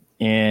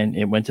 and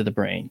it went to the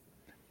brain.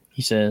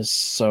 He says,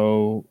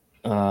 so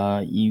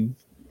you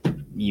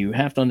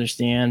have to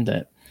understand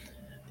that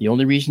the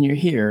only reason you're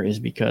here is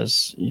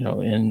because,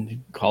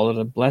 and call it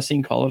a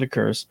blessing, call it a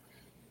curse.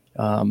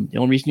 The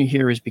only reason you're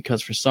here is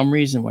because for some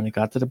reason, when it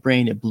got to the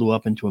brain, it blew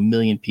up into 1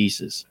 million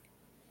pieces,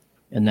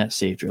 and that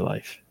saved your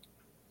life.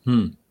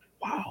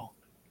 Wow.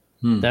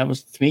 That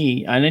was, to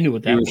me, and I knew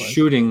what that was.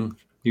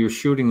 You were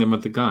shooting them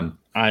with the gun.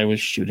 I was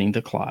shooting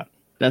the clot.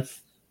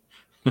 That's,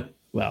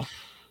 well,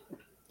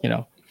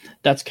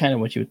 that's kind of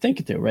what you would think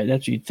it to, right?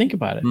 That's what you'd think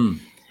about it.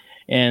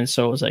 And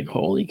so it was like,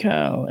 holy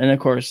cow. And of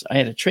course, I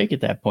had a trach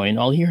at that point.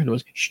 All he heard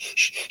was, shh,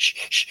 shh,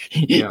 shh, shh.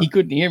 Yeah. He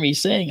couldn't hear me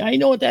saying, I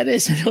know what that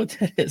is. I know what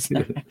that is.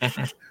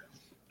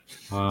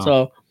 Wow.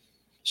 So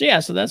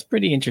so that's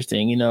pretty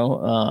interesting,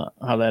 how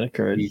that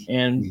occurred.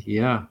 And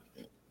yeah.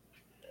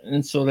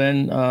 And so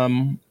then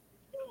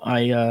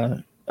I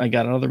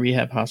got out of the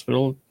rehab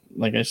hospital,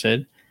 like I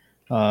said,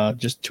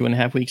 just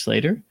 2.5 weeks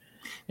later.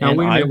 Now,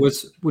 wait a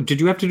minute. Did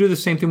you have to do the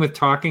same thing with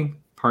talking?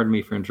 Pardon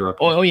me for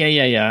interrupting. Oh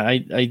yeah.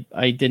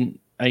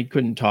 I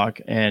couldn't talk,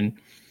 and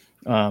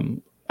I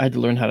had to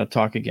learn how to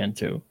talk again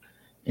too.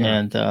 Yeah.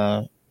 And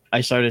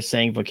I started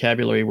saying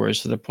vocabulary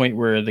words to the point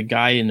where the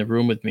guy in the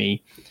room with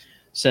me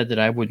said that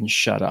I wouldn't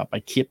shut up. I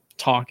kept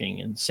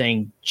talking and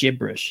saying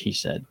gibberish, he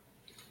said.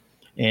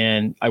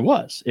 And it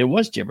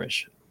was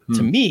gibberish.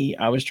 To me,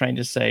 I was trying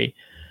to say,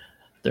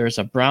 there's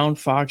a brown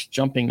fox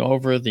jumping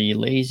over the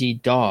lazy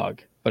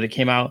dog, but it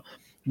came out,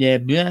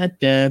 okay,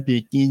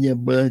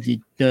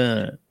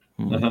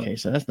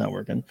 so that's not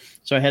working.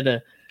 So I had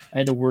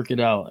to work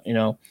it out,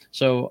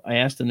 So I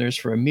asked the nurse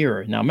for a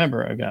mirror. Now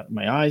remember, I got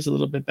my eyes a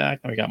little bit back.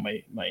 I got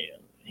my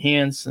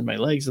hands and my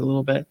legs a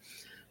little bit.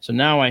 So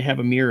now I have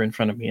a mirror in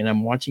front of me, and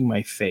I'm watching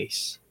my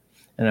face,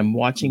 and I'm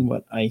watching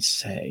what I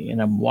say,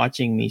 and I'm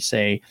watching me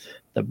say,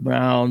 the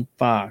brown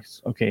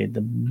fox. Okay,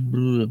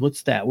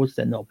 what's that?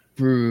 No,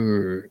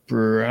 brown.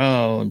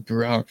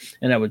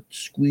 And I would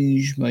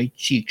squeeze my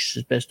cheeks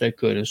as best I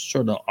could. It was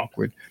sort of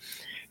awkward.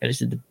 And I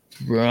said, the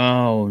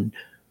brown.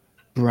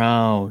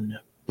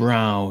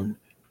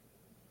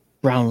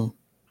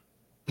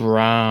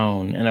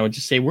 And I would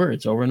just say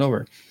words over and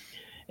over.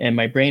 And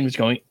my brain was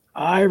going,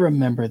 I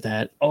remember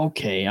that.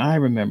 Okay, I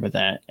remember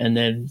that. And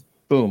then,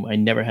 boom, I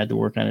never had to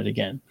work on it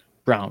again.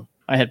 Brown.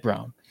 I had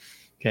brown.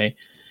 Okay.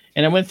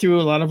 And I went through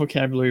a lot of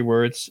vocabulary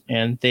words,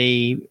 and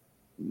they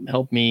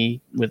helped me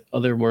with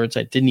other words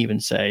I didn't even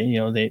say.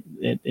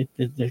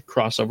 The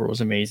crossover was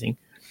amazing.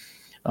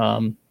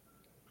 And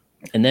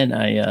then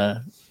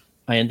I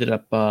ended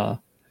up,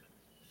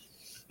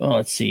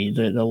 let's see.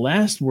 The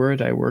last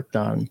word I worked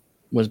on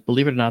was,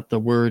 believe it or not, the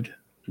word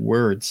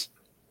words,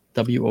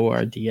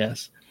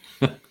 words.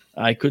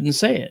 I couldn't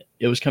say it.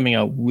 It was coming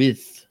out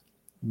withs.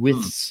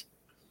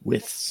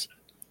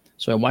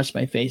 So I watched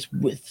my face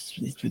with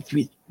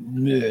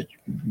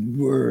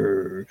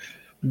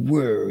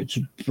words,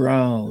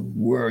 brown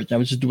words. I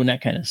was just doing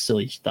that kind of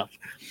silly stuff.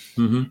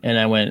 Mm-hmm. And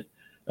I went,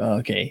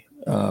 okay,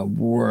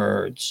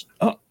 words.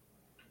 Oh,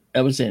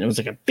 that was it. It was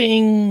like a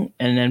bing.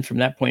 And then from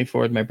that point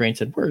forward, my brain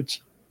said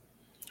words.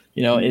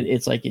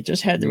 It's like it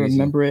just had to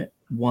remember it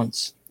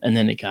once and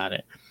then it got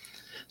it.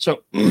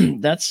 So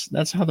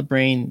that's how the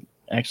brain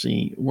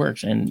actually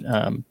works. And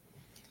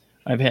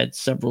I've had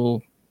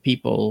several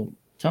people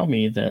tell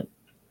me that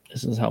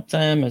this has helped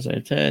them, as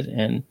I said.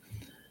 And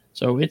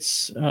so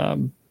it's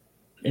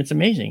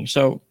amazing.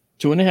 So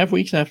 2.5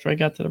 weeks after I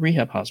got to the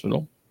rehab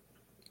hospital,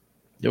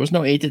 there was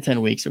no 8 to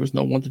 10 weeks. There was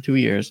no 1 to 2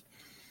 years.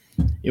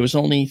 It was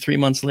only 3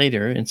 months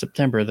later in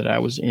September that I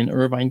was in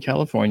Irvine,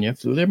 California,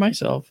 flew there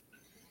myself,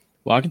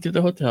 walking through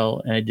the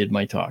hotel, and I did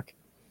my talk.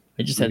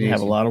 I just had to have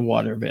a lot of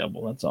water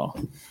available. That's all.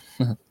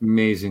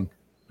 Amazing.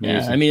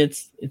 Yeah, I mean,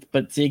 it's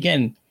but see,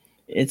 again,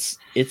 it's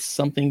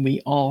something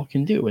we all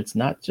can do. It's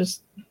not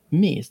just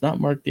me. It's not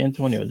Mark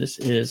D'Antonio. This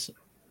is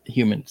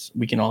humans.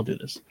 We can all do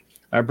this.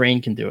 Our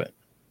brain can do it.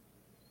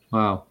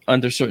 Wow.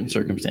 Under certain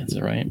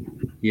circumstances, right?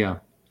 Yeah.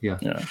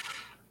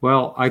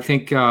 Well, I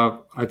think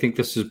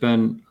this has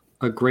been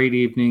a great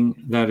evening.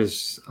 That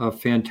is a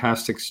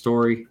fantastic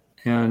story,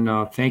 and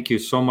thank you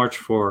so much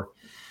for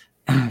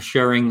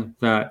sharing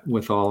that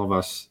with all of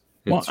us.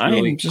 It's I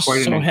am just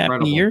so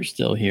happy you're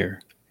still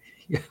here.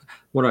 Yeah.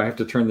 What do I have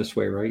to turn this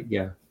way, right?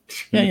 Yeah.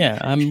 Yeah.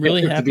 I'm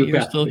really happy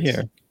you're still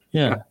here.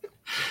 Yeah.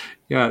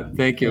 Yeah.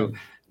 Thank you.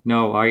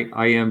 No,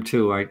 I am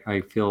too.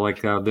 I feel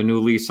like the new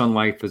lease on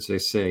life, as they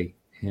say,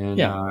 and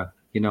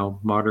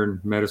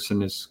modern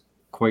medicine is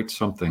quite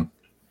something.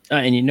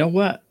 And you know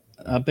what?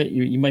 I bet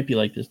you might be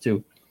like this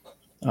too.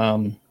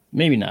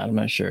 Maybe not. I'm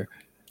not sure.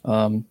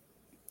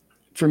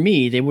 For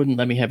me, they wouldn't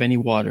let me have any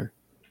water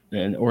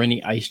or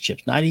any ice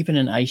chips. Not even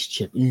an ice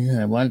chip.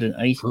 I wanted an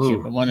ice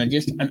chip. I wanted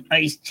just an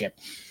ice chip.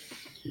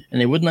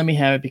 And they wouldn't let me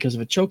have it because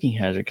of a choking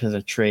hazard, because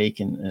of trach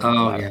and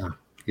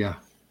yeah.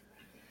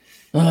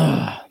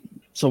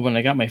 So when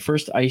I got my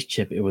first ice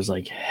chip, it was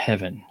like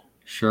heaven.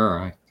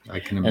 Sure, I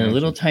can imagine. And a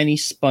little tiny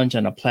sponge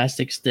on a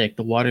plastic stick.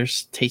 The water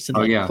tasted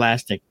like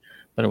plastic,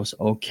 but it was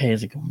okay.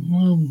 It's like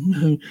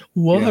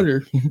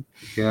water.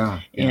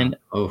 Yeah. And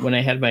when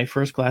I had my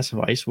first glass of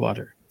ice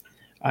water,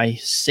 I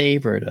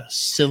savored a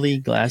silly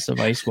glass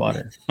of ice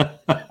water.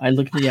 I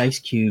looked at the ice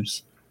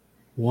cubes.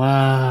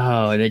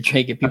 Wow. And I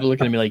drank it. People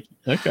looking at me like,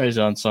 that guy's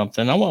on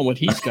something. I want what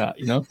he's got,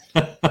 I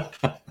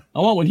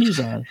want what he's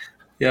on.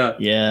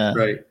 Yeah.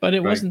 Right. But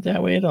it wasn't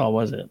that way at all,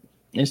 was it?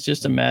 It's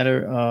just a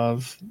matter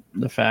of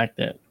the fact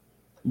that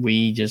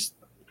we just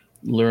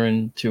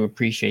learn to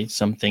appreciate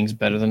some things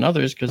better than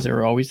others because they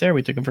were always there.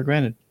 We took them for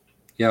granted.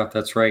 Yeah,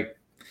 that's right.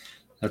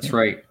 That's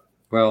right.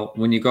 Well,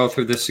 when you go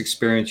through this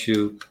experience,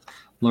 you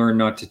learn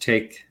not to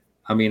take.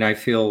 I mean, I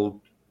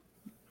feel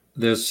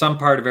there's some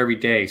part of every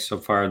day so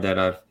far that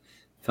I've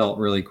felt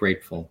really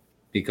grateful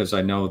because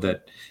I know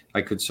that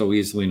I could so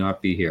easily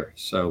not be here.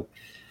 So,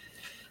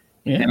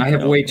 and I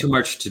have way too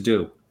much to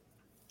do.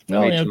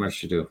 Too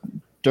much to do.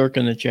 Dirk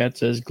in the chat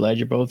says, glad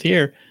you're both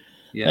here.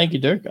 Yeah. Thank you,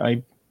 Dirk.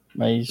 I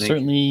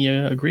certainly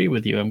agree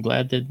with you. I'm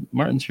glad that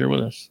Martin's here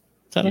with us.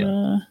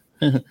 Ta-da!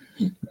 Yeah.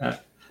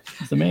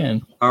 He's the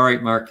man. All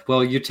right, Mark.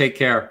 Well, you take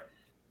care.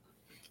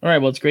 All right.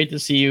 Well, it's great to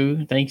see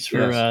you. Thanks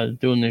for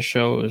doing this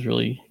show. It was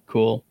really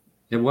cool.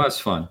 It was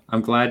fun.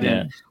 I'm glad.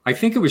 Yeah. I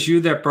think it was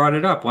you that brought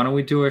it up. Why don't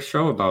we do a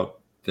show about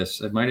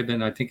this? It might have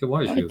been. I think it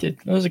was you.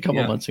 It was a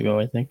couple months ago,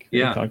 I think.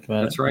 Yeah. We talked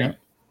about that's right. Yeah.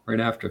 Right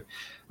after.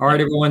 All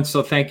right, everyone.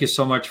 So thank you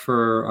so much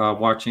for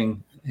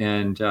watching,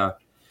 and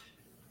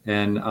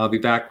I'll be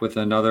back with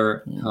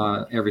another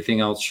Everything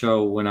Else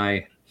show when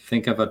I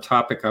think of a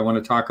topic I want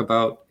to talk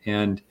about.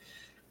 And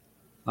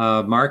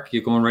Mark,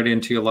 you're going right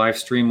into your live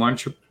stream. Why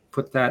don't you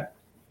put that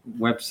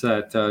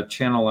website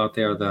channel out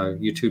there, the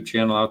YouTube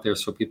channel out there,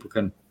 so people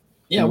can.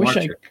 Yeah,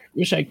 I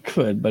wish I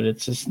could, but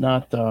it's just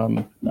not.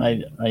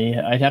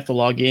 I'd have to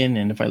log in,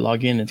 and if I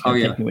log in, it's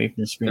going to take me away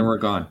from the screen. Then we're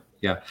gone.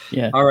 Yeah.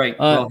 Yeah. All right.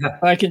 Well,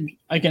 I can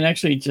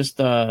actually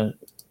just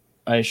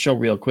I show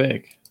real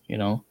quick.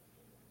 If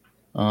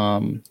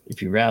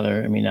you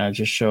rather, I mean, I'll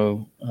just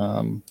show.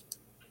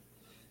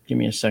 Give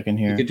me a second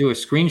here. You could do a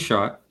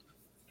screenshot.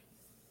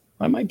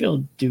 I might be able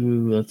to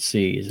do. Let's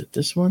see. Is it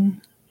this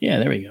one? Yeah.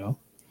 There we go. All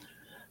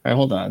right.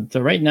 Hold on.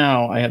 So right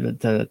now, I have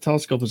the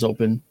telescope is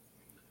open.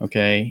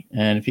 Okay,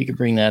 and if you could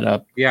bring that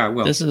up. Yeah,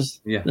 well, this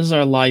is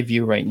our live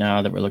view right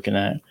now that we're looking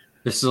at.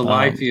 This is a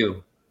live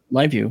view.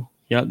 Live view.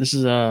 Yeah, this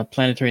is a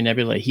planetary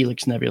nebula,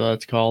 Helix Nebula.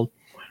 It's called.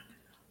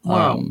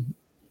 Wow.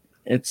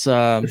 This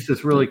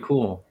is really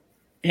cool.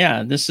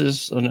 Yeah, this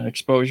is an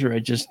exposure.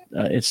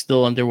 It's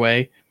still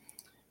underway.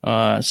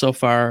 So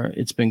far,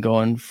 it's been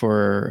going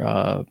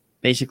for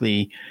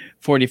basically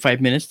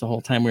 45 minutes the whole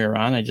time we were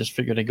on. I just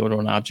figured I'd go to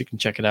an object and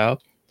check it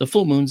out. The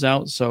full moon's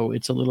out, so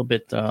it's a little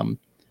bit.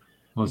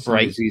 Well, it's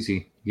bright. Not as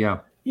easy.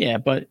 Yeah. Yeah,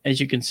 but as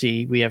you can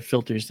see, we have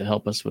filters to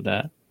help us with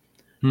that.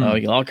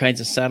 We got all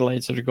kinds of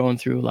satellites that are going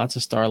through, lots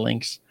of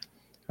Starlinks.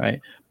 right?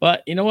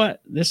 But you know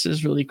what? This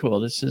is really cool.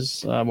 This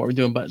is what we're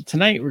doing. But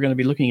tonight we're going to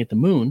be looking at the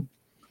moon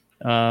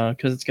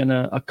because it's going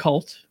to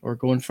occult or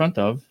go in front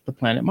of the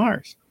planet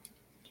Mars.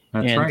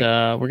 That's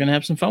right. We're going to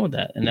have some fun with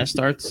that. And that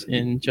starts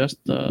in just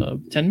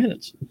 10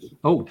 minutes.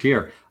 Oh,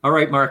 dear. All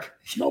right, Mark.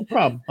 No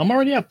problem. I'm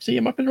already up. See,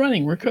 I'm up and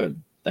running. We're good.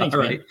 Thanks,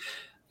 All right. man.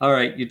 All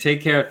right. You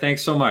take care.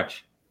 Thanks so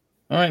much.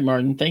 All right,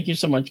 Martin. Thank you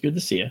so much. Good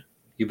to see you.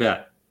 You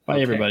bet. Bye,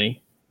 Okay.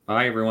 everybody.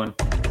 Bye, everyone.